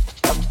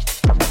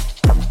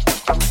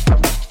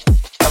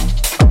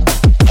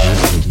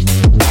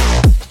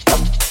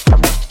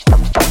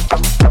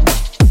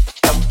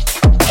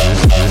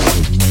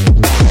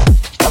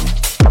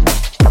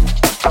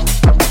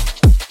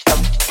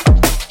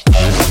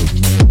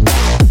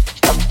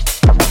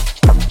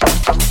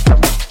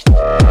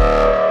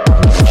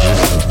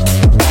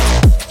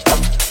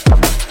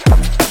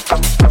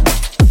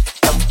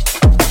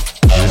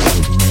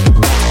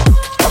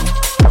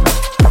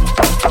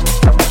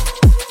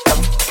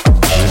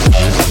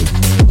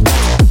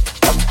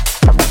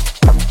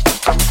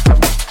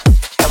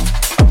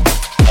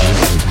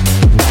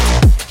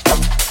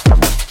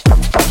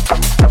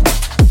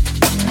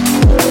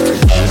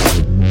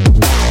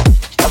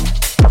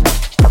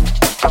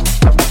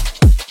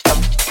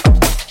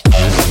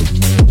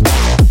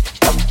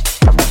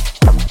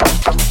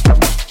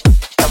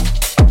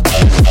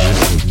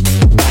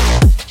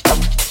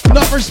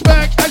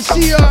 Respect, I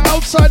see you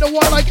outside the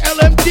wall like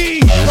LMD.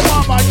 Come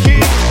on, my G.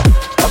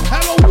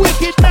 Have a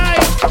wicked night.